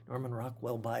beat Norman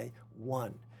Rockwell by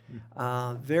one.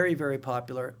 Very, very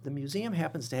popular. The museum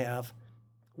happens to have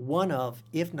one of,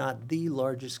 if not the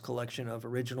largest collection of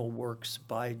original works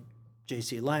by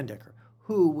J.C. Leyendecker,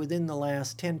 who within the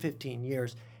last 10, 15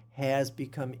 years has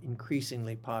become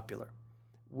increasingly popular.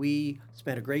 We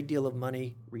spent a great deal of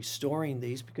money restoring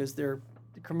these because they're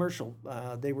commercial.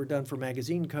 They were done for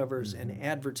magazine covers and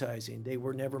advertising. They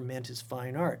were never meant as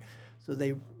fine art. So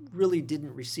they really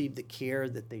didn't receive the care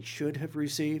that they should have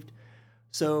received.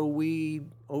 So we,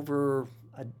 over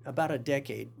about a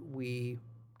decade, we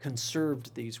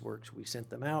conserved these works. We sent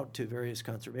them out to various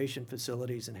conservation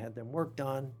facilities and had them worked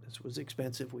on. This was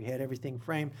expensive. We had everything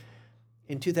framed.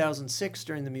 In 2006,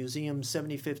 during the museum's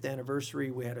 75th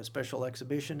anniversary, we had a special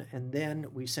exhibition, and then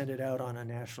we sent it out on a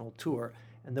national tour.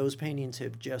 And those paintings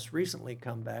have just recently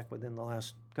come back within the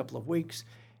last couple of weeks,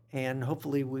 and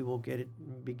hopefully we will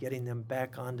be getting them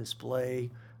back on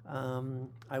display,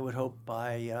 I would hope,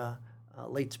 by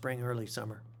late spring, early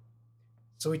summer.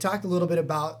 So we talked a little bit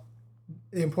about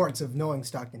the importance of knowing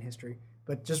Stockton history,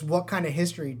 but just what kind of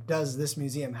history does this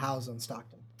museum house on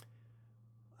Stockton?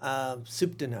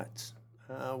 Soup to nuts.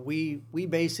 We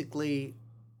basically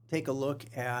take a look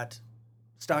at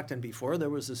Stockton before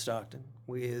there was a Stockton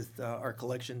with our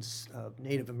collections of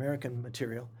Native American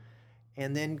material,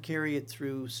 and then carry it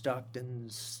through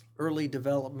Stockton's early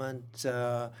development,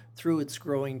 through its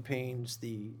growing pains,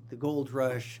 the gold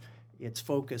rush, its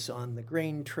focus on the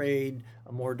grain trade,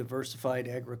 a more diversified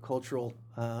agricultural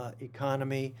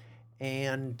economy,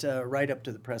 and right up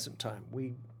to the present time.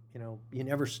 You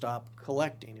never stop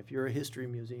collecting. If you're a history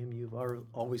museum, you've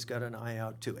always got an eye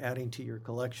out to adding to your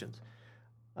collections.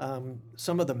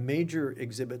 Some of the major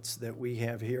exhibits that we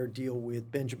have here deal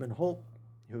with Benjamin Holt,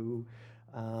 who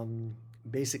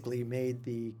basically made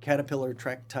the Caterpillar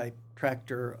track-type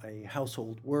tractor a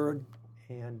household word,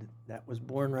 and that was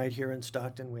born right here in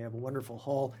Stockton. We have a wonderful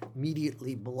hall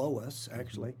immediately below us,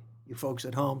 actually. You folks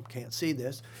at home can't see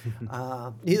this.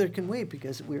 Neither can we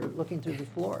because we're looking through the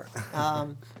floor.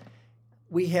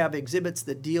 We have exhibits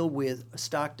that deal with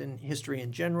Stockton history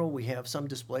in general. We have some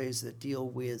displays that deal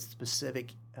with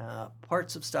specific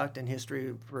parts of Stockton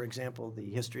history, for example, the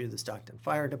history of the Stockton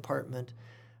Fire Department.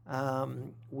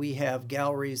 We have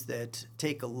galleries that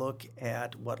take a look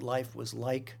at what life was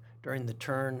like during the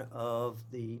turn of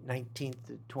the 19th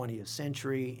to 20th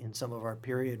century in some of our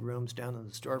period rooms down in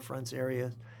the storefronts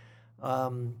area.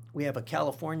 We have a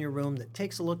California room that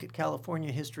takes a look at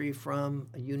California history from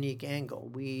a unique angle.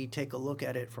 We take a look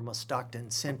at it from a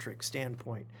Stockton-centric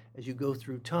standpoint. As you go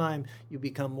through time, you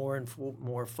become more and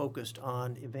more focused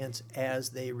on events as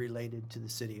they related to the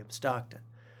city of Stockton.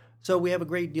 So we have a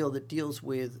great deal that deals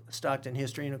with Stockton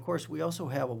history, and of course we also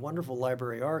have a wonderful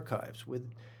library archives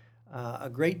with a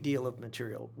great deal of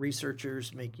material.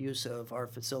 Researchers make use of our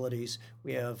facilities.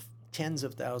 We have tens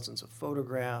of thousands of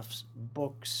photographs,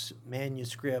 books,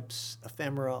 manuscripts,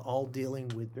 ephemera, all dealing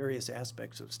with various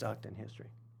aspects of Stockton history.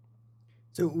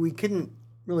 So we couldn't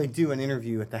really do an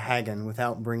interview at the Hagen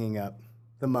without bringing up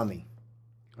the Mummy.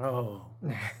 Oh.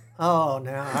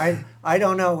 Now I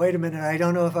don't know. Wait a minute. I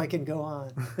don't know if I can go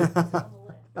on.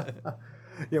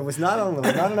 Yeah, it was not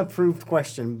an approved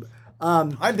question.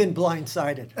 I've been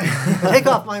blindsided. Take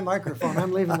off my microphone.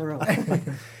 I'm leaving the room.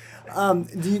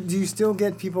 Do you still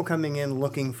get people coming in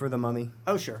looking for the mummy?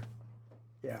 Oh, sure.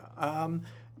 Yeah.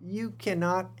 You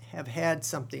cannot have had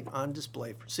something on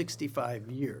display for 65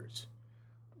 years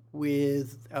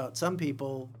without some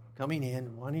people coming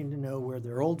in wanting to know where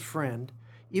their old friend,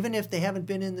 even if they haven't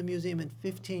been in the museum in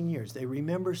 15 years, they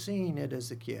remember seeing it as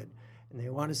a kid and they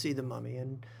want to see the mummy.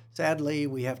 And sadly,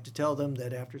 we have to tell them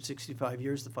that after 65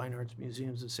 years, the Fine Arts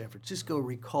Museums of San Francisco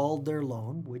recalled their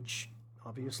loan, which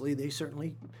obviously they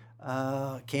certainly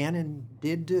can and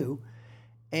did do.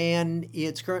 And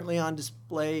it's currently on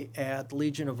display at the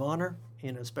Legion of Honor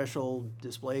in a special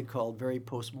display called Very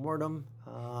Postmortem.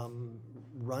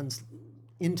 Runs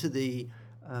into the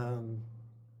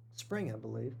spring, I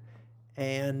believe.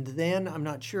 And then, I'm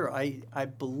not sure, I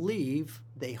believe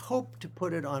they hope to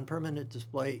put it on permanent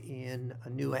display in a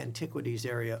new antiquities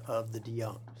area of the de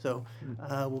Young. So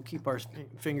we'll keep our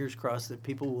fingers crossed that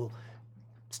people will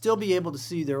still be able to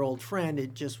see their old friend.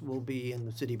 It just will be in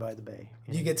the city by the bay.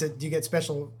 Do you get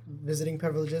special visiting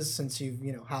privileges since you've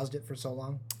housed it for so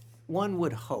long? One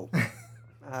would hope.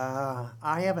 I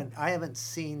haven't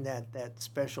seen that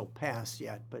special pass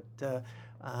yet, but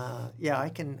yeah, I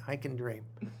can dream.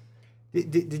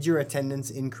 Did your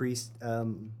attendance increase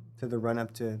to the run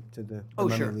up to the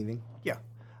mummy sure. leaving? Yeah.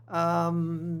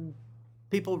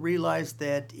 People realized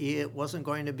that it wasn't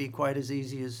going to be quite as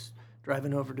easy as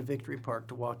driving over to Victory Park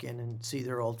to walk in and see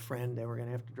their old friend. They were going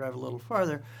to have to drive a little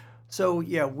farther. So,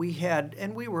 yeah, we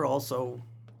were also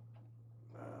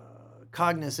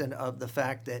cognizant of the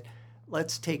fact that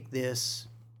let's take this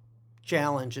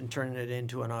challenge and turn it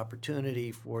into an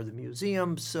opportunity for the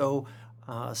museum. So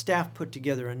staff put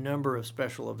together a number of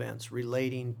special events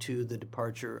relating to the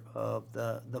departure of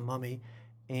the mummy.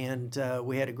 And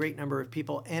we had a great number of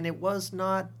people, and it was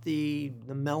not the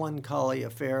melancholy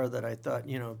affair that I thought,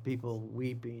 people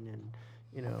weeping and,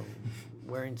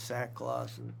 wearing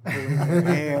sackcloth and pulling their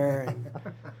hair.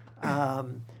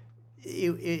 And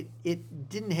it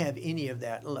didn't have any of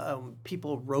that.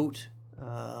 People wrote,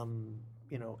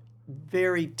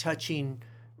 very touching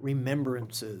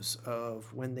remembrances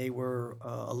of when they were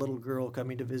a little girl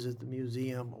coming to visit the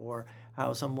museum, or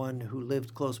how someone who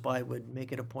lived close by would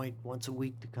make it a point once a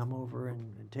week to come over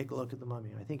and take a look at the mummy.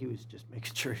 I think he was just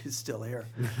making sure he was still there.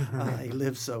 He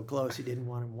lived so close, he didn't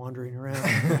want him wandering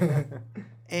around.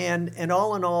 And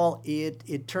all in all,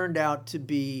 it turned out to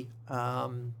be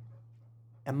a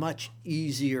much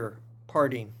easier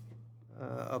parting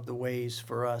of the ways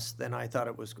for us than I thought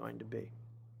it was going to be.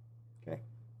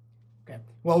 Okay.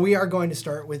 Well, we are going to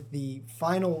start with the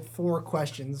final 4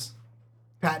 questions,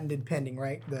 patented pending,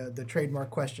 right? The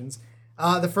trademark questions.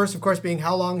 The first, of course, being,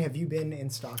 how long have you been in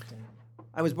Stockton?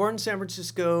 I was born in San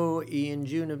Francisco in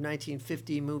June of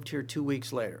 1950, moved here 2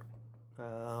 weeks later.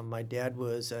 My dad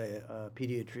was a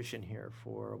pediatrician here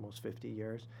for almost 50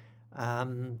 years.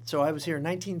 So I was here in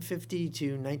 1950 to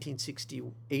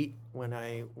 1968 when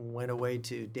I went away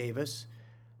to Davis.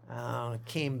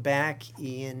 Came back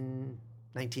in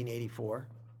 1984.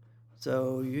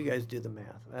 So you guys do the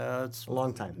math. It's a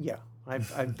long time. Yeah,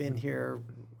 I've been here.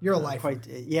 You're a lifer.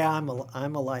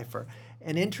 I'm a lifer.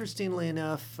 And interestingly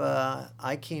enough,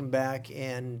 I came back,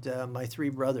 and my 3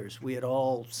 brothers, we had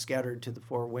all scattered to the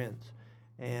 4 winds,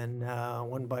 and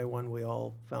one by one we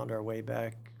all found our way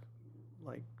back,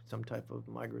 like some type of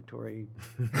migratory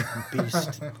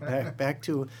beast, back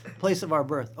to the place of our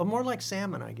birth. Oh, more like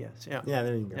salmon, I guess. Yeah. Yeah,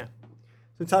 there you go. Yeah.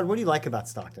 So Todd, what do you like about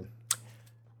Stockton?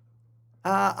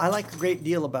 I like a great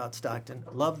deal about Stockton.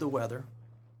 Love the weather,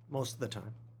 most of the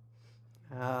time.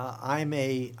 I'm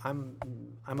a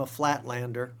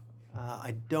flatlander.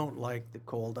 I don't like the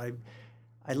cold. I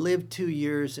lived 2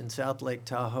 years in South Lake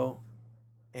Tahoe,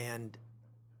 and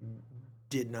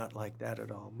did not like that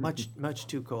at all. Much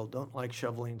too cold. Don't like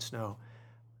shoveling snow.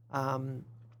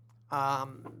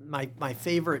 My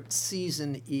favorite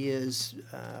season is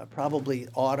probably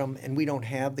autumn, and we don't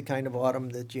have the kind of autumn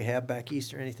that you have back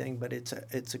east or anything, but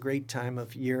it's a great time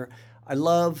of year. I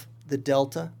love the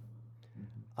Delta.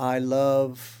 I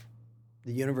love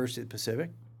the University of the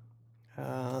Pacific.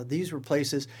 These were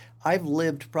places I've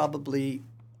lived probably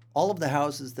all of the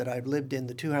houses that I've lived in,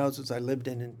 the 2 houses I lived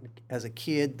in as a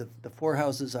kid, the 4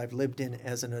 houses I've lived in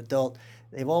as an adult,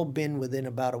 they've all been within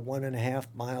about a 1.5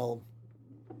 mile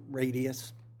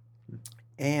radius.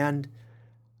 And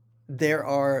there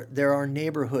are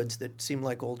neighborhoods that seem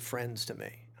like old friends to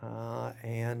me.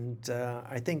 And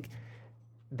I think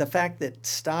the fact that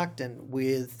Stockton,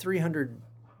 with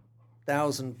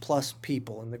 300,000 plus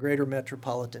people in the greater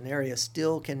metropolitan area,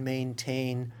 still can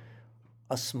maintain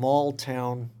a small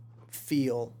town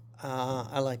feel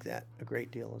I like that a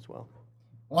great deal as well.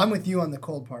 Well, I'm with you on the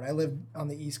cold part. I lived on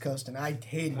the East Coast, and I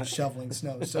hated shoveling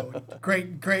snow. So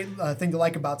great thing to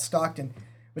like about Stockton,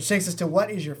 which takes us to, what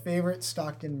is your favorite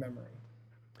Stockton memory?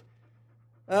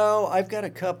 Oh, I've got a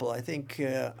couple. I think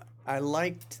I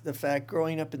liked the fact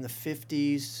growing up in the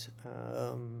 50s,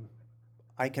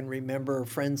 I can remember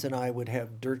friends and I would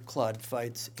have dirt clod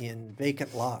fights in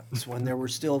vacant lots when there were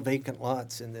still vacant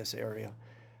lots in this area.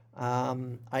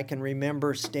 I can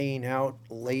remember staying out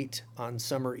late on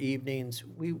summer evenings.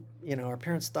 Our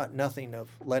parents thought nothing of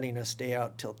letting us stay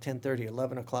out till 10:30,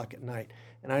 11 o'clock at night.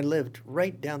 And I lived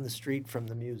right down the street from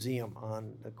the museum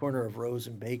on the corner of Rose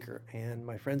and Baker. And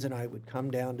my friends and I would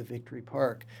come down to Victory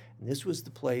Park. And this was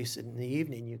the place in the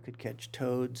evening you could catch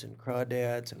toads and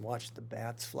crawdads and watch the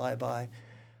bats fly by.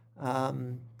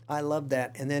 I loved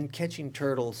that. And then catching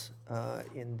turtles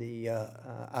in the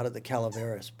out of the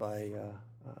Calaveras by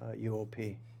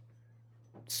UOP.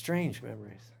 Strange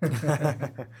memories.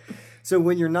 So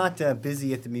when you're not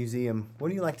busy at the museum, what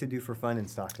do you like to do for fun in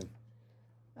Stockton?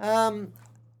 Some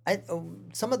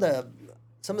of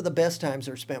the best times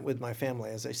are spent with my family.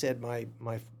 As I said, my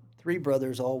three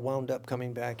brothers all wound up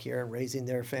coming back here and raising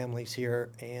their families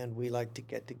here, and we like to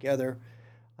get together.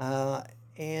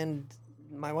 And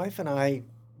my wife and I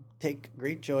take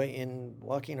great joy in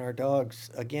walking our dogs,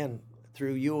 again,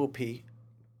 through UOP,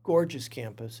 gorgeous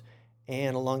campus,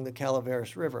 and along the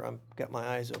Calaveras River. I've got my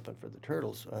eyes open for the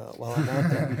turtles while I'm out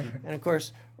there. And, of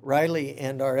course, Riley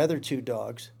and our other two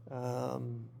dogs,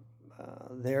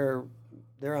 they're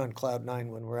on cloud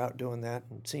nine when we're out doing that,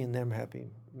 and seeing them happy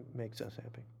makes us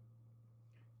happy.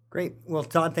 Great. Well,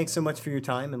 Todd, thanks so much for your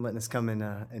time and letting us come and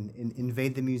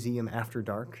invade the museum after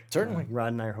dark. Certainly.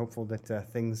 Rod and I are hopeful that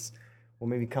things will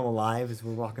maybe come alive as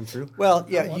we're walking through. Well,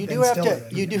 yeah, you do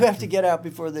have to get out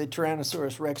before the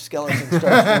Tyrannosaurus Rex skeleton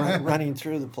starts running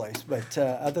through the place. But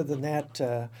other than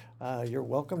that, you're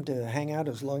welcome to hang out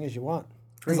as long as you want.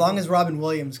 As long as Robin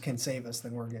Williams can save us,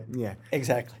 then we're good. Yeah,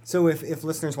 exactly. So if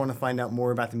listeners want to find out more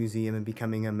about the museum and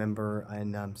becoming a member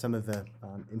and some of the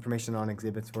information on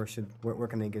exhibits, where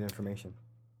can they get information?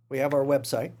 We have our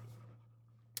website,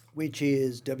 which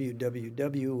is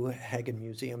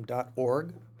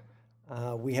www.hagenmuseum.org.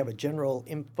 We have a general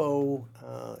info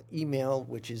email,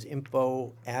 which is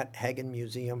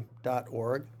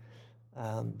info@hagenmuseum.org.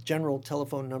 General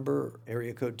telephone number,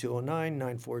 area code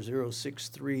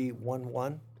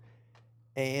 209-940-6311.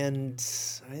 And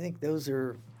I think those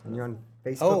are... And you're on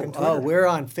Facebook and Twitter? Oh, we're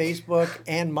on Facebook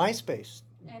and MySpace.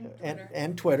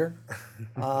 And Twitter.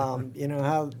 You know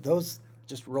how those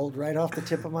just rolled right off the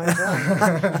tip of my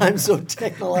tongue. I'm so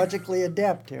technologically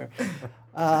adept here.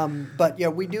 But yeah,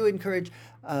 we do encourage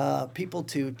people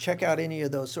to check out any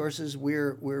of those sources.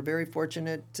 We're very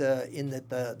fortunate in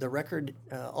that the Record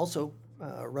also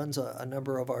runs a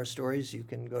number of our stories. You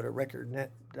can go to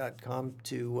recordnet.com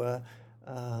to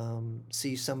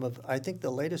see some of, I think,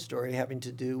 the latest story having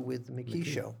to do with the McKee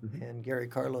Show and Gary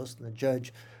Carlos and the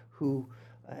judge who,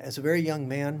 as a very young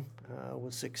man,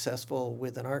 was successful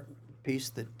with an art piece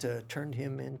that turned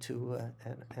him into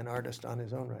an artist on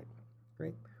his own right.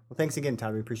 Great. Well, thanks again,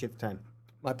 Todd. We appreciate the time.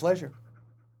 My pleasure.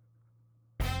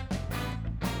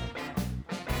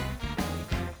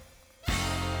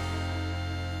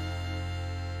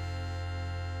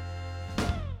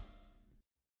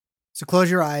 So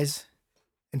close your eyes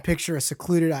and picture a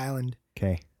secluded island.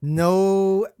 Okay.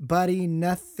 Nobody,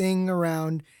 nothing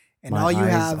around, and My all you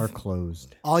eyes have are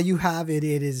closed. All you have, it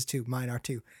is too. Mine are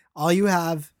too. All you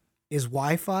have is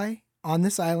Wi-Fi on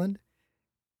this island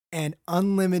and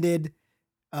unlimited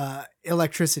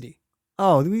electricity.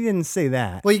 Oh, we didn't say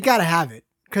that. Well, you got to have it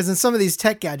because in some of these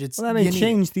tech gadgets, well, that may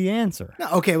change the answer. No,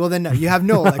 okay, well then no, you have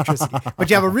no electricity, but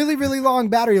you have a really, really long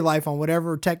battery life on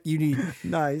whatever tech you need.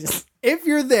 Nice. If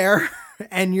you're there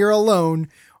and you're alone,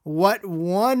 what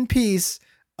one piece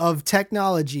of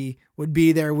technology would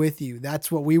be there with you?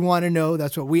 That's what we want to know.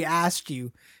 That's what we asked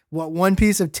you. What one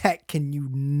piece of tech can you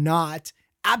not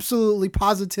absolutely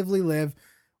positively live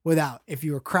without if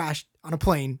you were crashed on a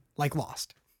plane like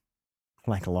Lost?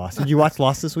 Like Lost. Did you watch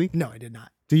Lost this week? No, I did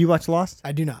not. Do you watch Lost?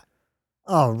 I do not.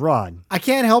 Oh, Rod. I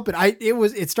can't help it.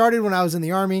 It started when I was in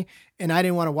the Army and I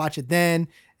didn't want to watch it then.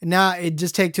 And now it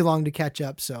just take too long to catch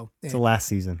up. So it's the last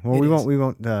season. Well, we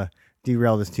won't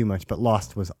derail this too much, but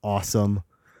Lost was awesome.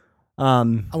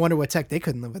 I wonder what tech they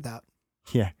couldn't live without.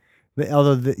 Yeah.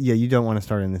 Although you don't want to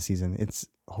start in this season. It's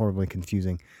horribly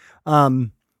confusing.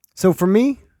 So for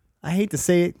me, I hate to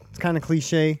say it, it's kind of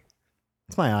cliche.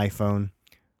 It's my iPhone.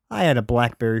 I had a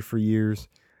BlackBerry for years.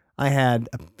 I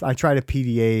tried a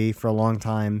PDA for a long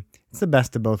time. It's the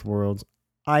best of both worlds.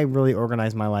 I really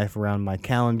organize my life around my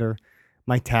calendar,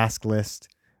 my task list,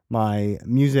 my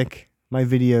music, my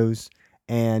videos,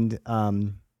 and I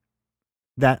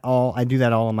do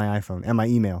that all on my iPhone and my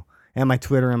email and my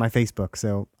Twitter and my Facebook.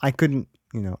 So I couldn't,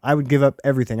 I would give up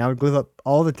everything. I would give up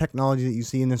all the technology that you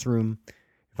see in this room.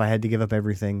 If I had to give up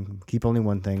everything, keep only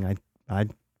one thing,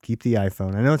 I'd keep the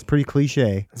iPhone. I know it's pretty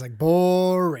cliche. It's like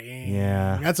boring.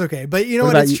 Yeah. That's okay. But you know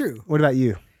what? It's true. What about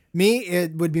you? Me,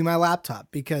 it would be my laptop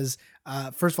because,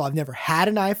 first of all, I've never had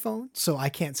an iPhone, so I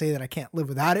can't say that I can't live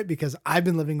without it because I've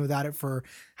been living without it for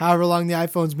however long the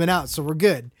iPhone's been out, so we're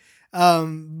good.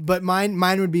 But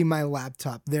mine would be my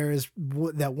laptop. There is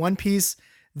that one piece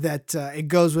that it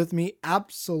goes with me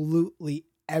absolutely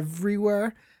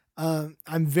everywhere.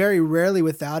 I'm very rarely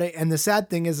without it, and the sad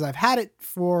thing is I've had it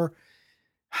for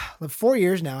 4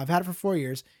 years now. I've had it for 4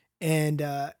 years, and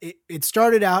it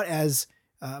started out as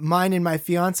mine and my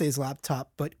fiance's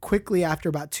laptop, but quickly after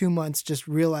about 2 months, just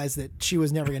realized that she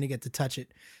was never going to get to touch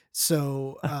it.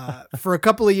 So for a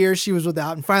couple of years, she was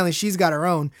without, and finally she's got her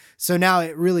own. So now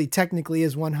it really technically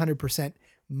is 100%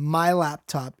 my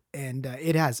laptop, and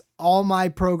it has all my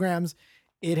programs.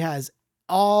 It has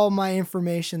all my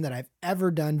information that I've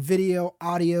ever done, video,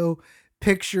 audio,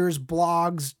 pictures,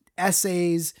 blogs,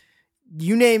 essays,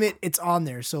 you name it, it's on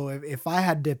there. So if I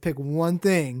had to pick one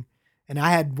thing, and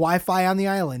I had Wi-Fi on the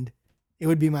island, it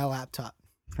would be my laptop.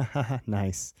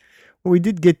 Nice. Well, we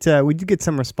did get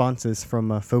some responses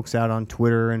from folks out on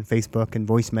Twitter and Facebook and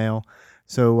voicemail.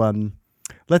 So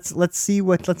let's see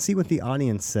what the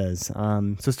audience says.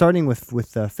 So starting with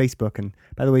Facebook, and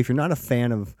by the way, if you're not a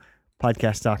fan of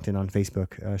Podcast Stockton on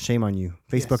Facebook, shame on you.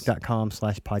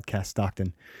 Facebook.com/Podcast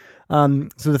Stockton.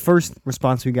 So the first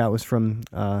response we got was from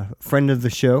a friend of the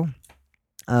show,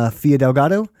 Fia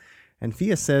Delgado. And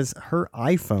Fia says her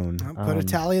iPhone. I'll put a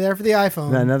tally there for the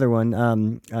iPhone. Another one.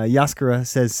 Yaskara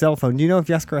says cell phone. Do you know if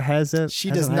Yaskara has a? She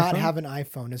does not have an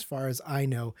iPhone, as far as I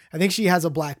know. I think she has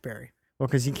a BlackBerry. Well,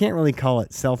 because you can't really call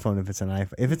it cell phone if it's an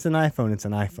iPhone. If it's an iPhone, it's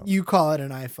an iPhone. You call it an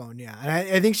iPhone, yeah. And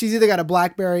I think she's either got a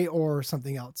BlackBerry or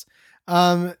something else.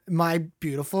 My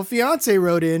beautiful fiance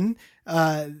wrote in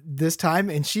this time,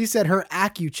 and she said her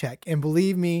AccuCheck. And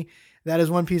believe me, that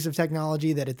is one piece of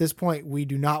technology that at this point we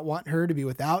do not want her to be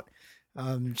without.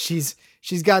 She's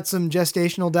got some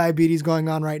gestational diabetes going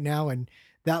on right now, and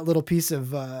that little piece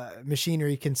of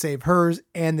machinery can save hers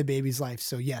and the baby's life.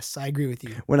 So yes, I agree with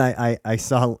you. When I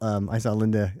saw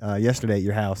Linda yesterday at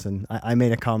your house, and I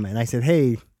made a comment. I said,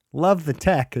 "Hey, love the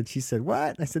tech," and she said,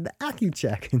 "What?" I said, "The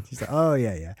AccuCheck," and she said, "Oh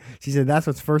yeah." She said, "That's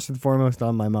what's first and foremost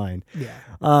on my mind."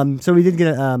 Yeah. So we did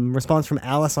get a response from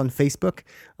Alice on Facebook.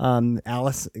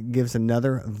 Alice gives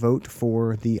another vote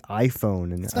for the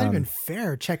iPhone, and it's not even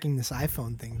fair checking this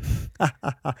iPhone thing.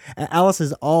 Alice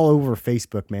is all over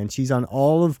Facebook, man. She's on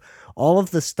all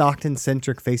of the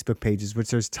Stockton-centric Facebook pages,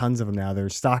 which there's tons of them now.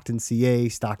 There's Stockton CA,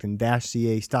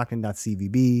 Stockton-CA,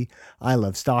 Stockton.cvb, I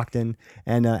Love Stockton,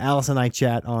 and Alice and I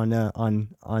chat on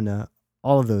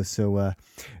all of those. So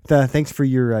thanks for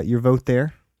your vote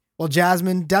there. Well,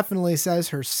 Jasmine definitely says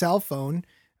her cell phone.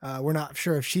 We're not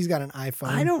sure if she's got an iPhone.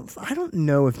 I don't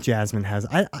know if Jasmine has.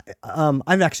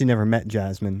 I've actually never met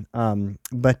Jasmine,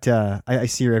 but I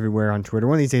see her everywhere on Twitter.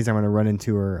 One of these days I'm going to run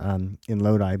into her in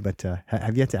Lodi, but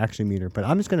have yet to actually meet her. But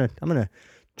I'm gonna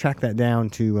track that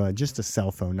down to just a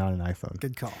cell phone, not an iPhone.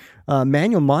 Good call.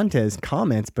 Manuel Montez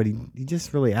comments, but he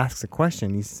just really asks a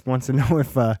question. He wants to know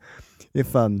if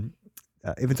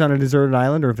it's on a deserted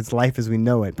island or if it's life as we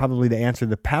know it, probably to answer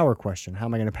the power question. How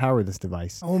am I going to power this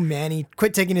device? Oh, Manny,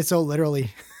 quit taking it so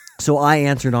literally. So I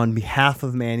answered on behalf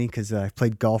of Manny because I've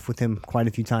played golf with him quite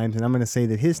a few times, and I'm going to say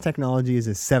that his technology is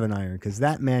his 7-iron because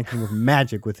that man can work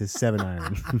magic with his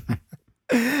 7-iron.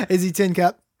 Is he Tin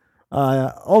Cup?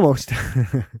 Almost.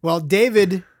 Well,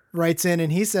 David writes in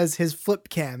and he says his flip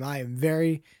cam. I am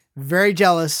very, very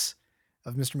jealous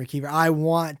of Mr. McKeever. I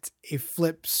want a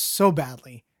flip so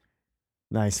badly.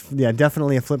 Nice. Yeah,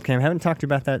 definitely a flip cam. I haven't talked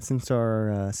about that since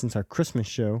our Christmas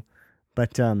show,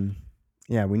 but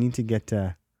yeah, we need to get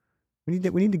we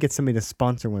need to get somebody to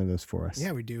sponsor one of those for us.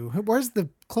 Yeah, we do. Where's the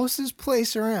closest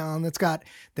place around that's got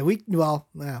that we? Well,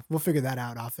 we'll figure that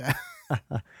out off that.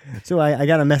 So I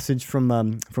got a message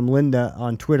from Linda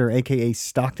on Twitter, aka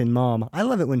Stockton Mom. I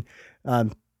love it when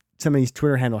somebody's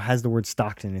Twitter handle has the word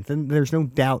Stockton in it. There's no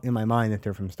doubt in my mind that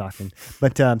they're from Stockton.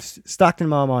 But Stockton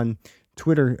Mom on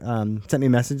Twitter sent me a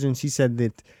message, and she said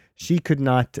that she couldn't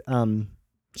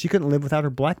live without her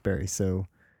BlackBerry, so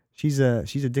she's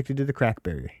addicted to the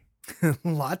crackberry.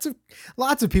 Lots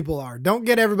of people are. Don't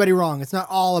get everybody wrong. It's not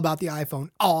all about the iPhone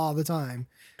all the time.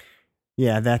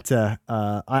 Yeah, that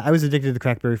I was addicted to the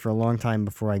crackberry for a long time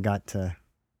before I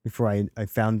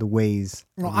found the ways.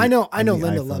 Well, I know Linda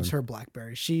iPhone. loves her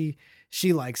BlackBerry. She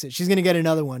she likes it. She's going to get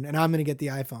another one, and I'm going to get the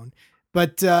iPhone.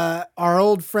 But our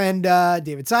old friend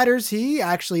David Siders, he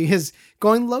actually is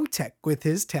going low tech with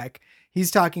his tech.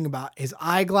 He's talking about his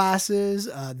eyeglasses,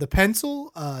 the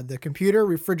pencil, the computer,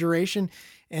 refrigeration,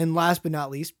 and last but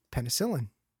not least, penicillin.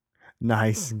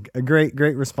 Nice. A great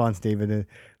response, David.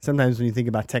 Sometimes when you think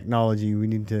about technology, we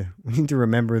need to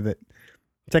remember that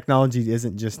technology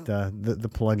isn't just the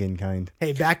plug-in kind.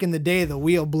 Hey, back in the day, the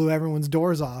wheel blew everyone's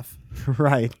doors off.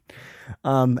 Right.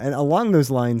 And along those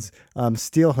lines,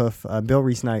 Steelhoof, Bill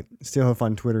Reese-Knight, Steelhoof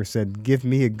on Twitter said, "Give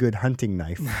me a good hunting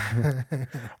knife."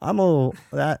 I'm a little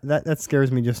that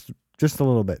scares me just a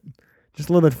little bit. Just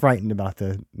a little bit frightened about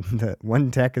the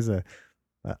one tech as a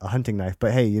hunting knife.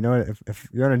 But hey, you know what? If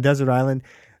you're on a desert island,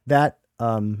 that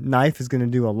knife is going to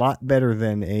do a lot better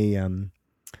than an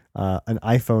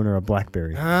iPhone or a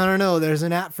BlackBerry. I don't know. There's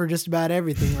an app for just about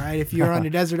everything, right? If you're on a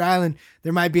desert island,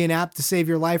 there might be an app to save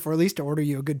your life, or at least to order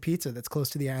you a good pizza that's close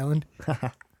to the island.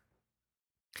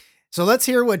 So let's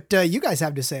hear what you guys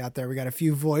have to say out there. We got a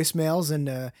few voicemails,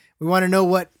 and we want to know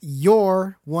what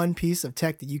your one piece of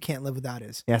tech that you can't live without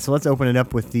is. Yeah, so let's open it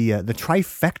up with the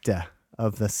trifecta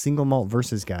of the single malt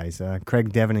versus guys,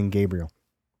 Craig, Devin, and Gabriel.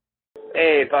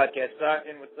 Hey, Podcast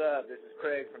Stockton, what's up? This is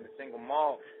Craig from the Single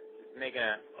Malt. Just making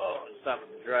stop at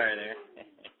the dryer there.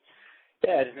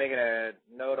 Yeah, just making a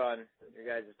note on your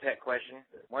guys' tech question.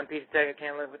 One piece of tech I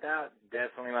can't live without,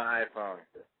 definitely my iPhone.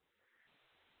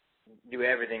 Do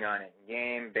everything on it.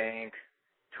 Game, bank,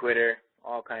 Twitter,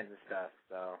 all kinds of stuff.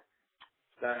 So,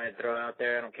 something I'd throw out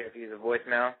there. I don't care if you use a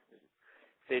voicemail.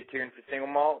 Stay tuned for Single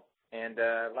Malt. And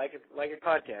like your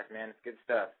podcast, man. It's good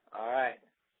stuff. All right.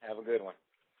 Have a good one.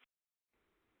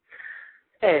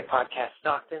 Hey, Podcast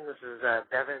Stockton. This is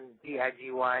Devin,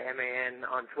 Digiyman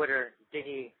on Twitter.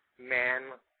 Diggy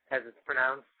Man, as it's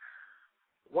pronounced.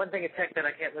 One thing in tech that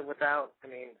I can't live without. I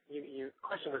mean, your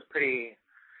question was pretty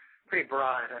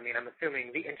broad. I mean, I'm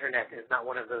assuming the internet is not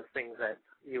one of those things that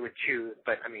you would choose,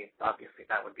 but I mean, obviously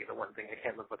that would be the one thing I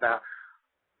can't live without.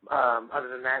 Other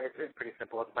than that, it's pretty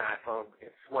simple. It's my iPhone.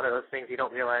 It's one of those things you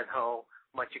don't realize how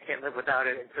much you can't live without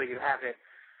it until you have it,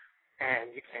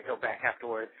 and you can't go back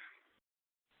afterwards.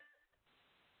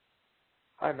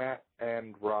 Hi, Matt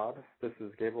and Rod. This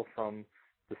is Gabriel from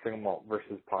the Single Malt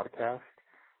versus podcast.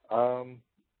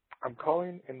 I'm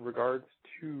calling in regards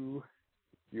to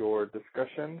your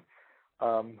discussion.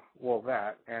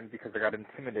 That, and because I got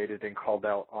intimidated and called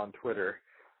out on Twitter.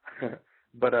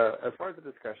 But as far as the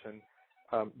discussion,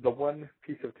 the one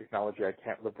piece of technology I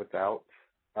can't live without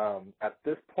at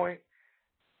this point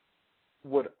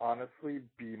would honestly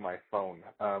be my phone.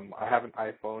 I have an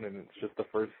iPhone, and it's just the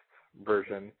first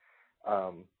version.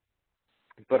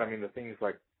 But I mean, the thing is,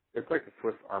 like, it's like the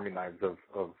Swiss Army knives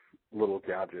of little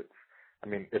gadgets. I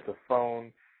mean, it's a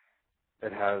phone.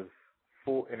 It has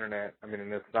full internet. I mean,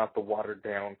 and it's not the watered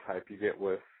down type you get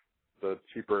with the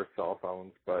cheaper cell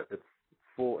phones, but it's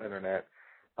full internet.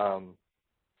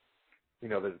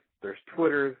 There's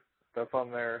Twitter that's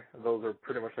on there. Those are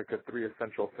pretty much like the three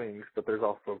essential things, but there's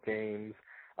also games.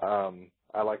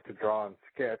 I like to draw and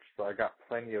sketch, so I got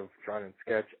plenty of drawing and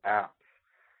sketch apps.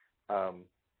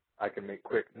 I can make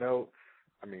quick notes.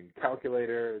 I mean,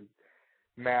 calculator,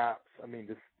 maps. I mean,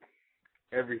 just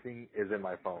everything is in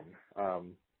my phone.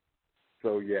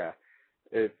 So yeah,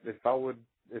 if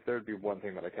there'd be one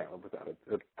thing that I can't live without,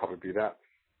 it'd probably be that.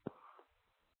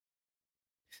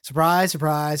 Surprise,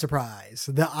 surprise, surprise.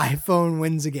 The iPhone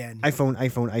wins again.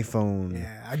 iPhone.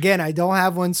 Yeah. Again, I don't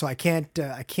have one, so I can't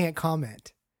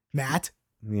comment. Matt?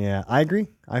 Yeah, I agree.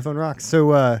 iPhone rocks.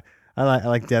 So I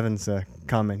like Devin's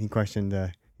comment. He questioned,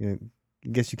 I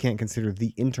guess you can't consider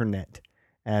the internet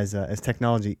as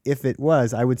technology. If it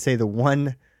was, I would say the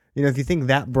one, if you think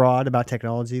that broad about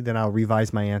technology, then I'll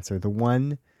revise my answer. The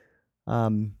one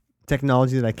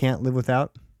technology that I can't live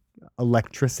without,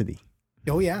 electricity.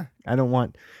 Oh, yeah. I don't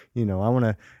want, I want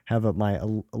to have my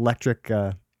electric,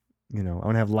 I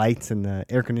want to have lights and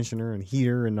air conditioner and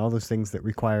heater and all those things that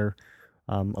require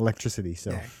electricity.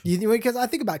 So, because I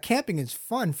think about camping is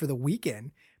fun for the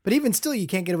weekend, but even still, you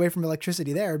can't get away from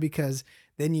electricity there because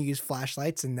then you use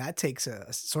flashlights and that takes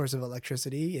a source of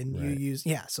electricity and you use,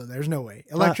 so there's no way.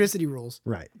 Electricity rules.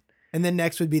 Right. And then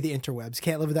next would be the interwebs.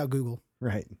 Can't live without Google.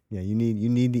 Right. Yeah, you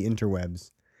need the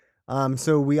interwebs.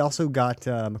 So we also got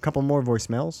a couple more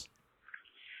voicemails.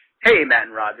 Hey, Matt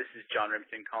and Rod, this is John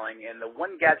Remington calling, and the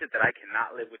one gadget that I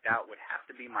cannot live without would have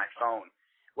to be my phone,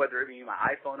 whether it be my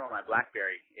iPhone or my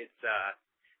BlackBerry. It's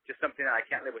just something that I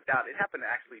can't live without. It happened to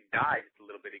actually die just a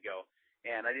little bit ago,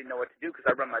 and I didn't know what to do because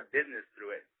I run my business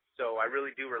through it, so I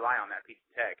really do rely on that piece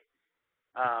of tech.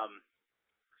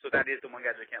 So that is the one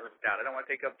gadget I can't live without. I don't want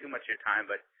to take up too much of your time,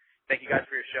 but thank you guys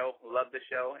for your show. Love the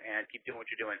show, and keep doing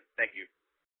what you're doing. Thank you.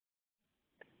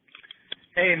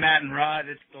 Hey, Matt and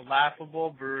Rod, it's the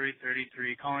Laughable Brewery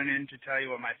 33 calling in to tell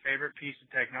you what my favorite piece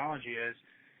of technology is,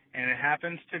 and it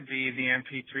happens to be the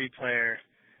MP3 player,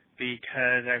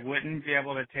 because I wouldn't be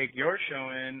able to take your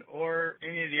show in or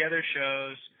any of the other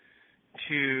shows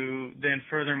to then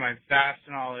further my vast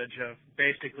knowledge of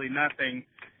basically nothing,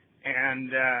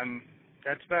 and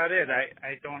that's about it.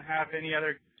 I don't have any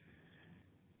other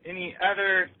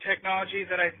technology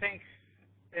that I think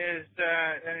is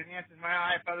that enhances my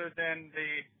life other than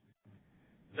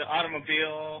the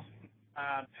automobile,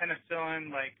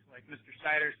 penicillin, like Mr.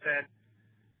 Sider said.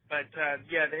 But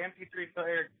the MP3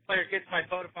 player gets my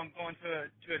vote. If I'm going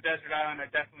to a desert island, I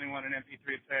definitely want an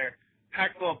MP3 player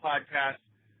packed full of podcasts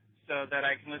so that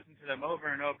I can listen to them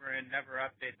over and over and never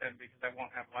update them because I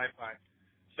won't have Wi-Fi.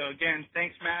 So again,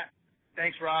 thanks, Matt.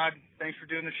 Thanks, Rod. Thanks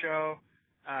for doing the show.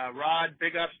 Rod,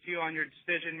 big ups to you on your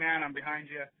decision, man. I'm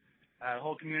behind you. The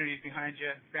whole community's behind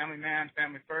you. Family man,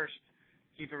 family first.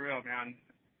 Keep it real, man.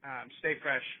 Stay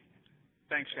fresh.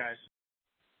 Thanks, guys.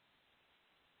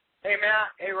 Hey,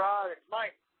 Matt. Hey, Rod. It's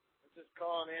Mike. I'm just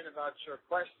calling in about your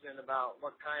question about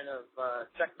what kind of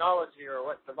technology or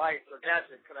what device or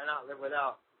gadget could I not live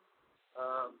without.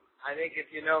 I think if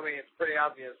you know me, it's pretty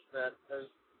obvious that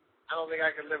I don't think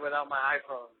I could live without my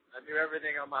iPhone. I do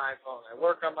everything on my iPhone. I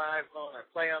work on my iPhone. I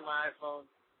play on my iPhone.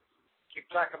 Keep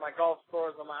track of my golf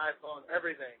scores on my iPhone.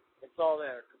 Everything. It's all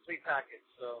there. Complete package.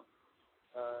 So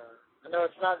I know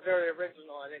it's not very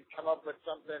original. I didn't come up with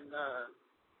something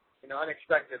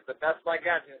unexpected, but that's my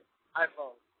gadget.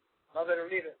 iPhone. Love it or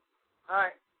leave it. All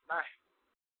right. Bye.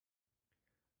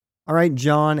 All right,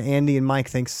 John, Andy, and Mike,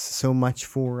 thanks so much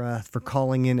for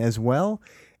calling in as well.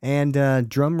 And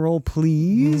drum roll,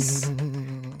 please.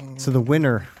 So the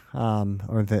winner,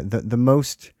 or the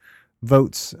most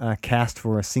votes cast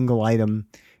for a single item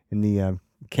in the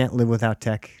Can't Live Without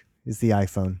Tech is the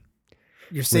iPhone.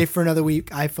 You're safe for another week.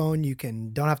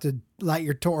 iPhone, don't have to light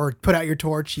your or put out your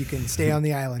torch. You can stay on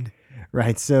the island.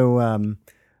 Right. So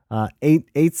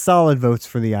eight solid votes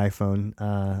for the iPhone.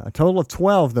 A total of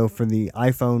 12 though for the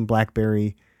iPhone,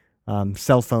 BlackBerry,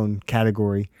 cell phone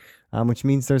category, which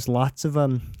means there's lots of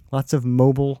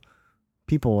mobile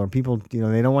people, or people,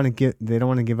 they don't want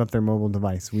to give up their mobile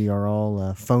device. We are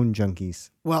all phone junkies.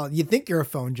 Well, you think you're a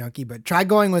phone junkie, but try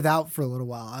going without for a little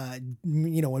while.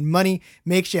 When money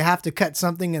makes you have to cut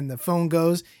something and the phone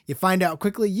goes, you find out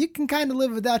quickly you can kind of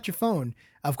live without your phone.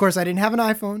 Of course, I didn't have an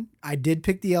iPhone. I did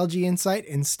pick the LG Insight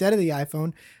instead of the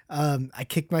iPhone. I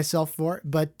kicked myself for it,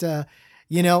 but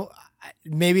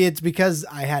maybe it's because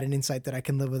I had an Insight that I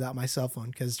can live without my cell phone.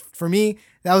 Because for me,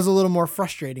 that was a little more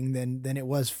frustrating than it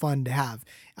was fun to have.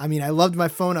 I mean, I loved my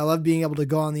phone. I loved being able to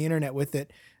go on the internet with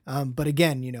it. But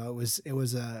again, it was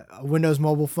a Windows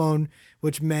mobile phone,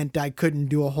 which meant I couldn't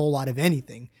do a whole lot of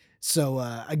anything. So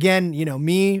again,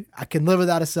 me, I can live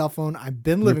without a cell phone. I've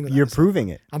been living without. You're proving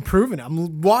it. I'm proving it.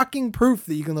 I'm walking proof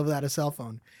that you can live without a cell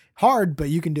phone. Hard, but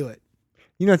you can do it.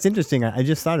 It's interesting. I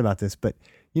just thought about this, but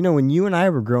when you and I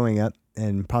were growing up,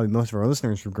 and probably most of our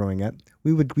listeners were growing up,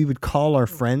 we would call our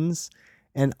friends,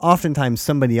 and oftentimes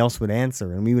somebody else would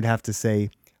answer, and we would have to say,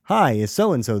 "Hi, is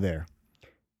so and so there?"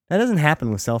 That doesn't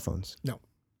happen with cell phones. No.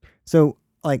 So,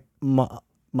 like my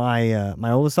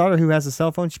oldest daughter, who has a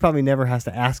cell phone, she probably never has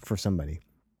to ask for somebody.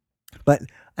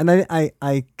 And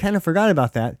I kind of forgot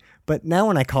about that. But now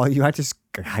when I call you, I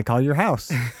call your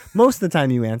house. Most of the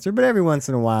time you answer, but every once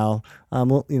in a while,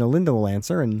 Linda will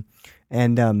answer, and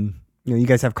you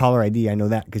guys have caller ID. I know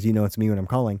that because it's me when I'm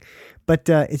calling. But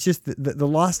it's just the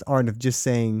lost art of just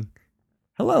saying,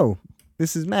 "Hello,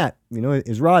 this is Matt.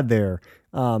 Is Rod there?"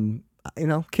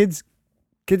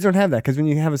 Kids don't have that, because when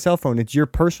you have a cell phone, it's your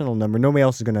personal number. Nobody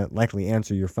else is going to likely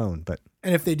answer your phone.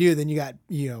 And if they do, then you got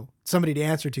somebody to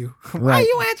answer to. Right. Why are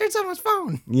you answering someone's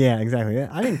phone? Yeah, exactly.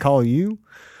 I didn't call you.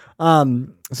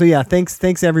 So yeah,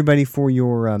 thanks everybody for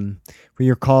your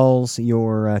calls,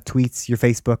 your tweets, your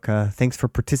Facebook. Thanks for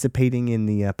participating in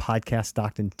the podcast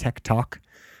Stockton Tech Talk.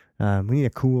 We need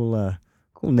a cool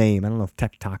name. I don't know if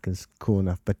Tech Talk is cool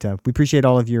enough, but we appreciate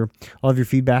all of your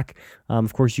feedback.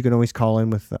 Of course, you can always call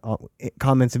in with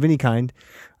comments of any kind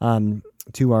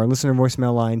to our listener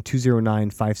voicemail line,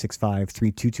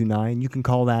 209-565-3229. You can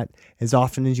call that as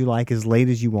often as you like, as late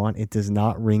as you want. It does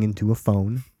not ring into a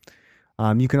phone.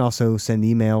 You can also send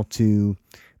email to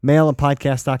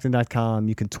mail@podcaststockton.com.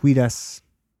 You can tweet us,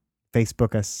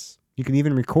 Facebook us. You can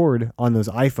even record on those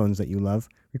iPhones that you love.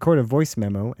 Record a voice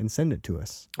memo and send it to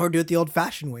us. Or do it the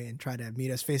old-fashioned way and try to meet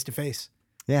us face-to-face.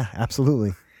 Yeah,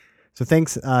 absolutely. So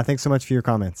thanks so much for your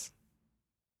comments.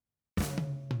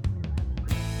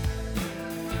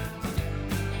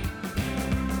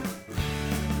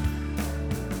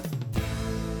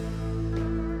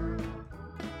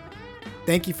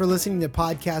 Thank you for listening to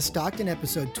Podcast Stockton,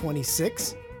 episode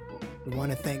 26. We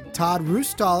want to thank Todd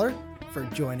Roostaller for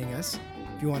joining us.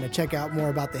 If you want to check out more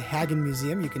about the Hagen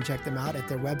Museum, you can check them out at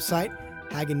their website,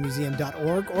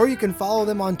 hagenmuseum.org, or you can follow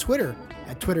them on Twitter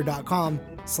at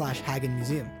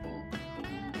twitter.com/HagenMuseum.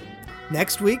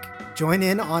 Next week, join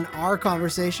in on our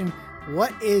conversation.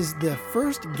 What is the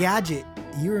first gadget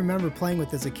you remember playing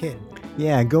with as a kid?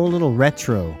 Yeah, go a little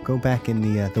retro. Go back in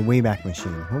the Wayback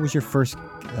Machine. What was your first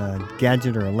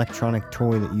gadget or electronic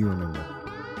toy that you remember?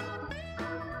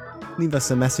 Leave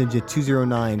us a message at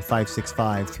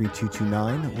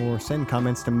 209-565-3229 or send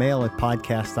comments to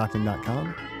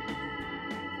mail@podcaststockton.com.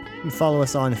 You can follow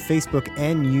us on Facebook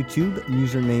and YouTube,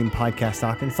 username Podcast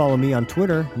Stockton. Follow me on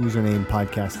Twitter, username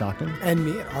Podcast Stockton. And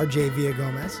me at RJ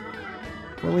Villagomez.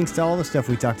 For links to all the stuff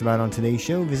we talked about on today's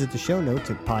show, visit the show notes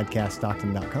at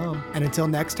podcaststockton.com. And until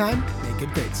next time, make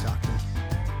it great, Stockton.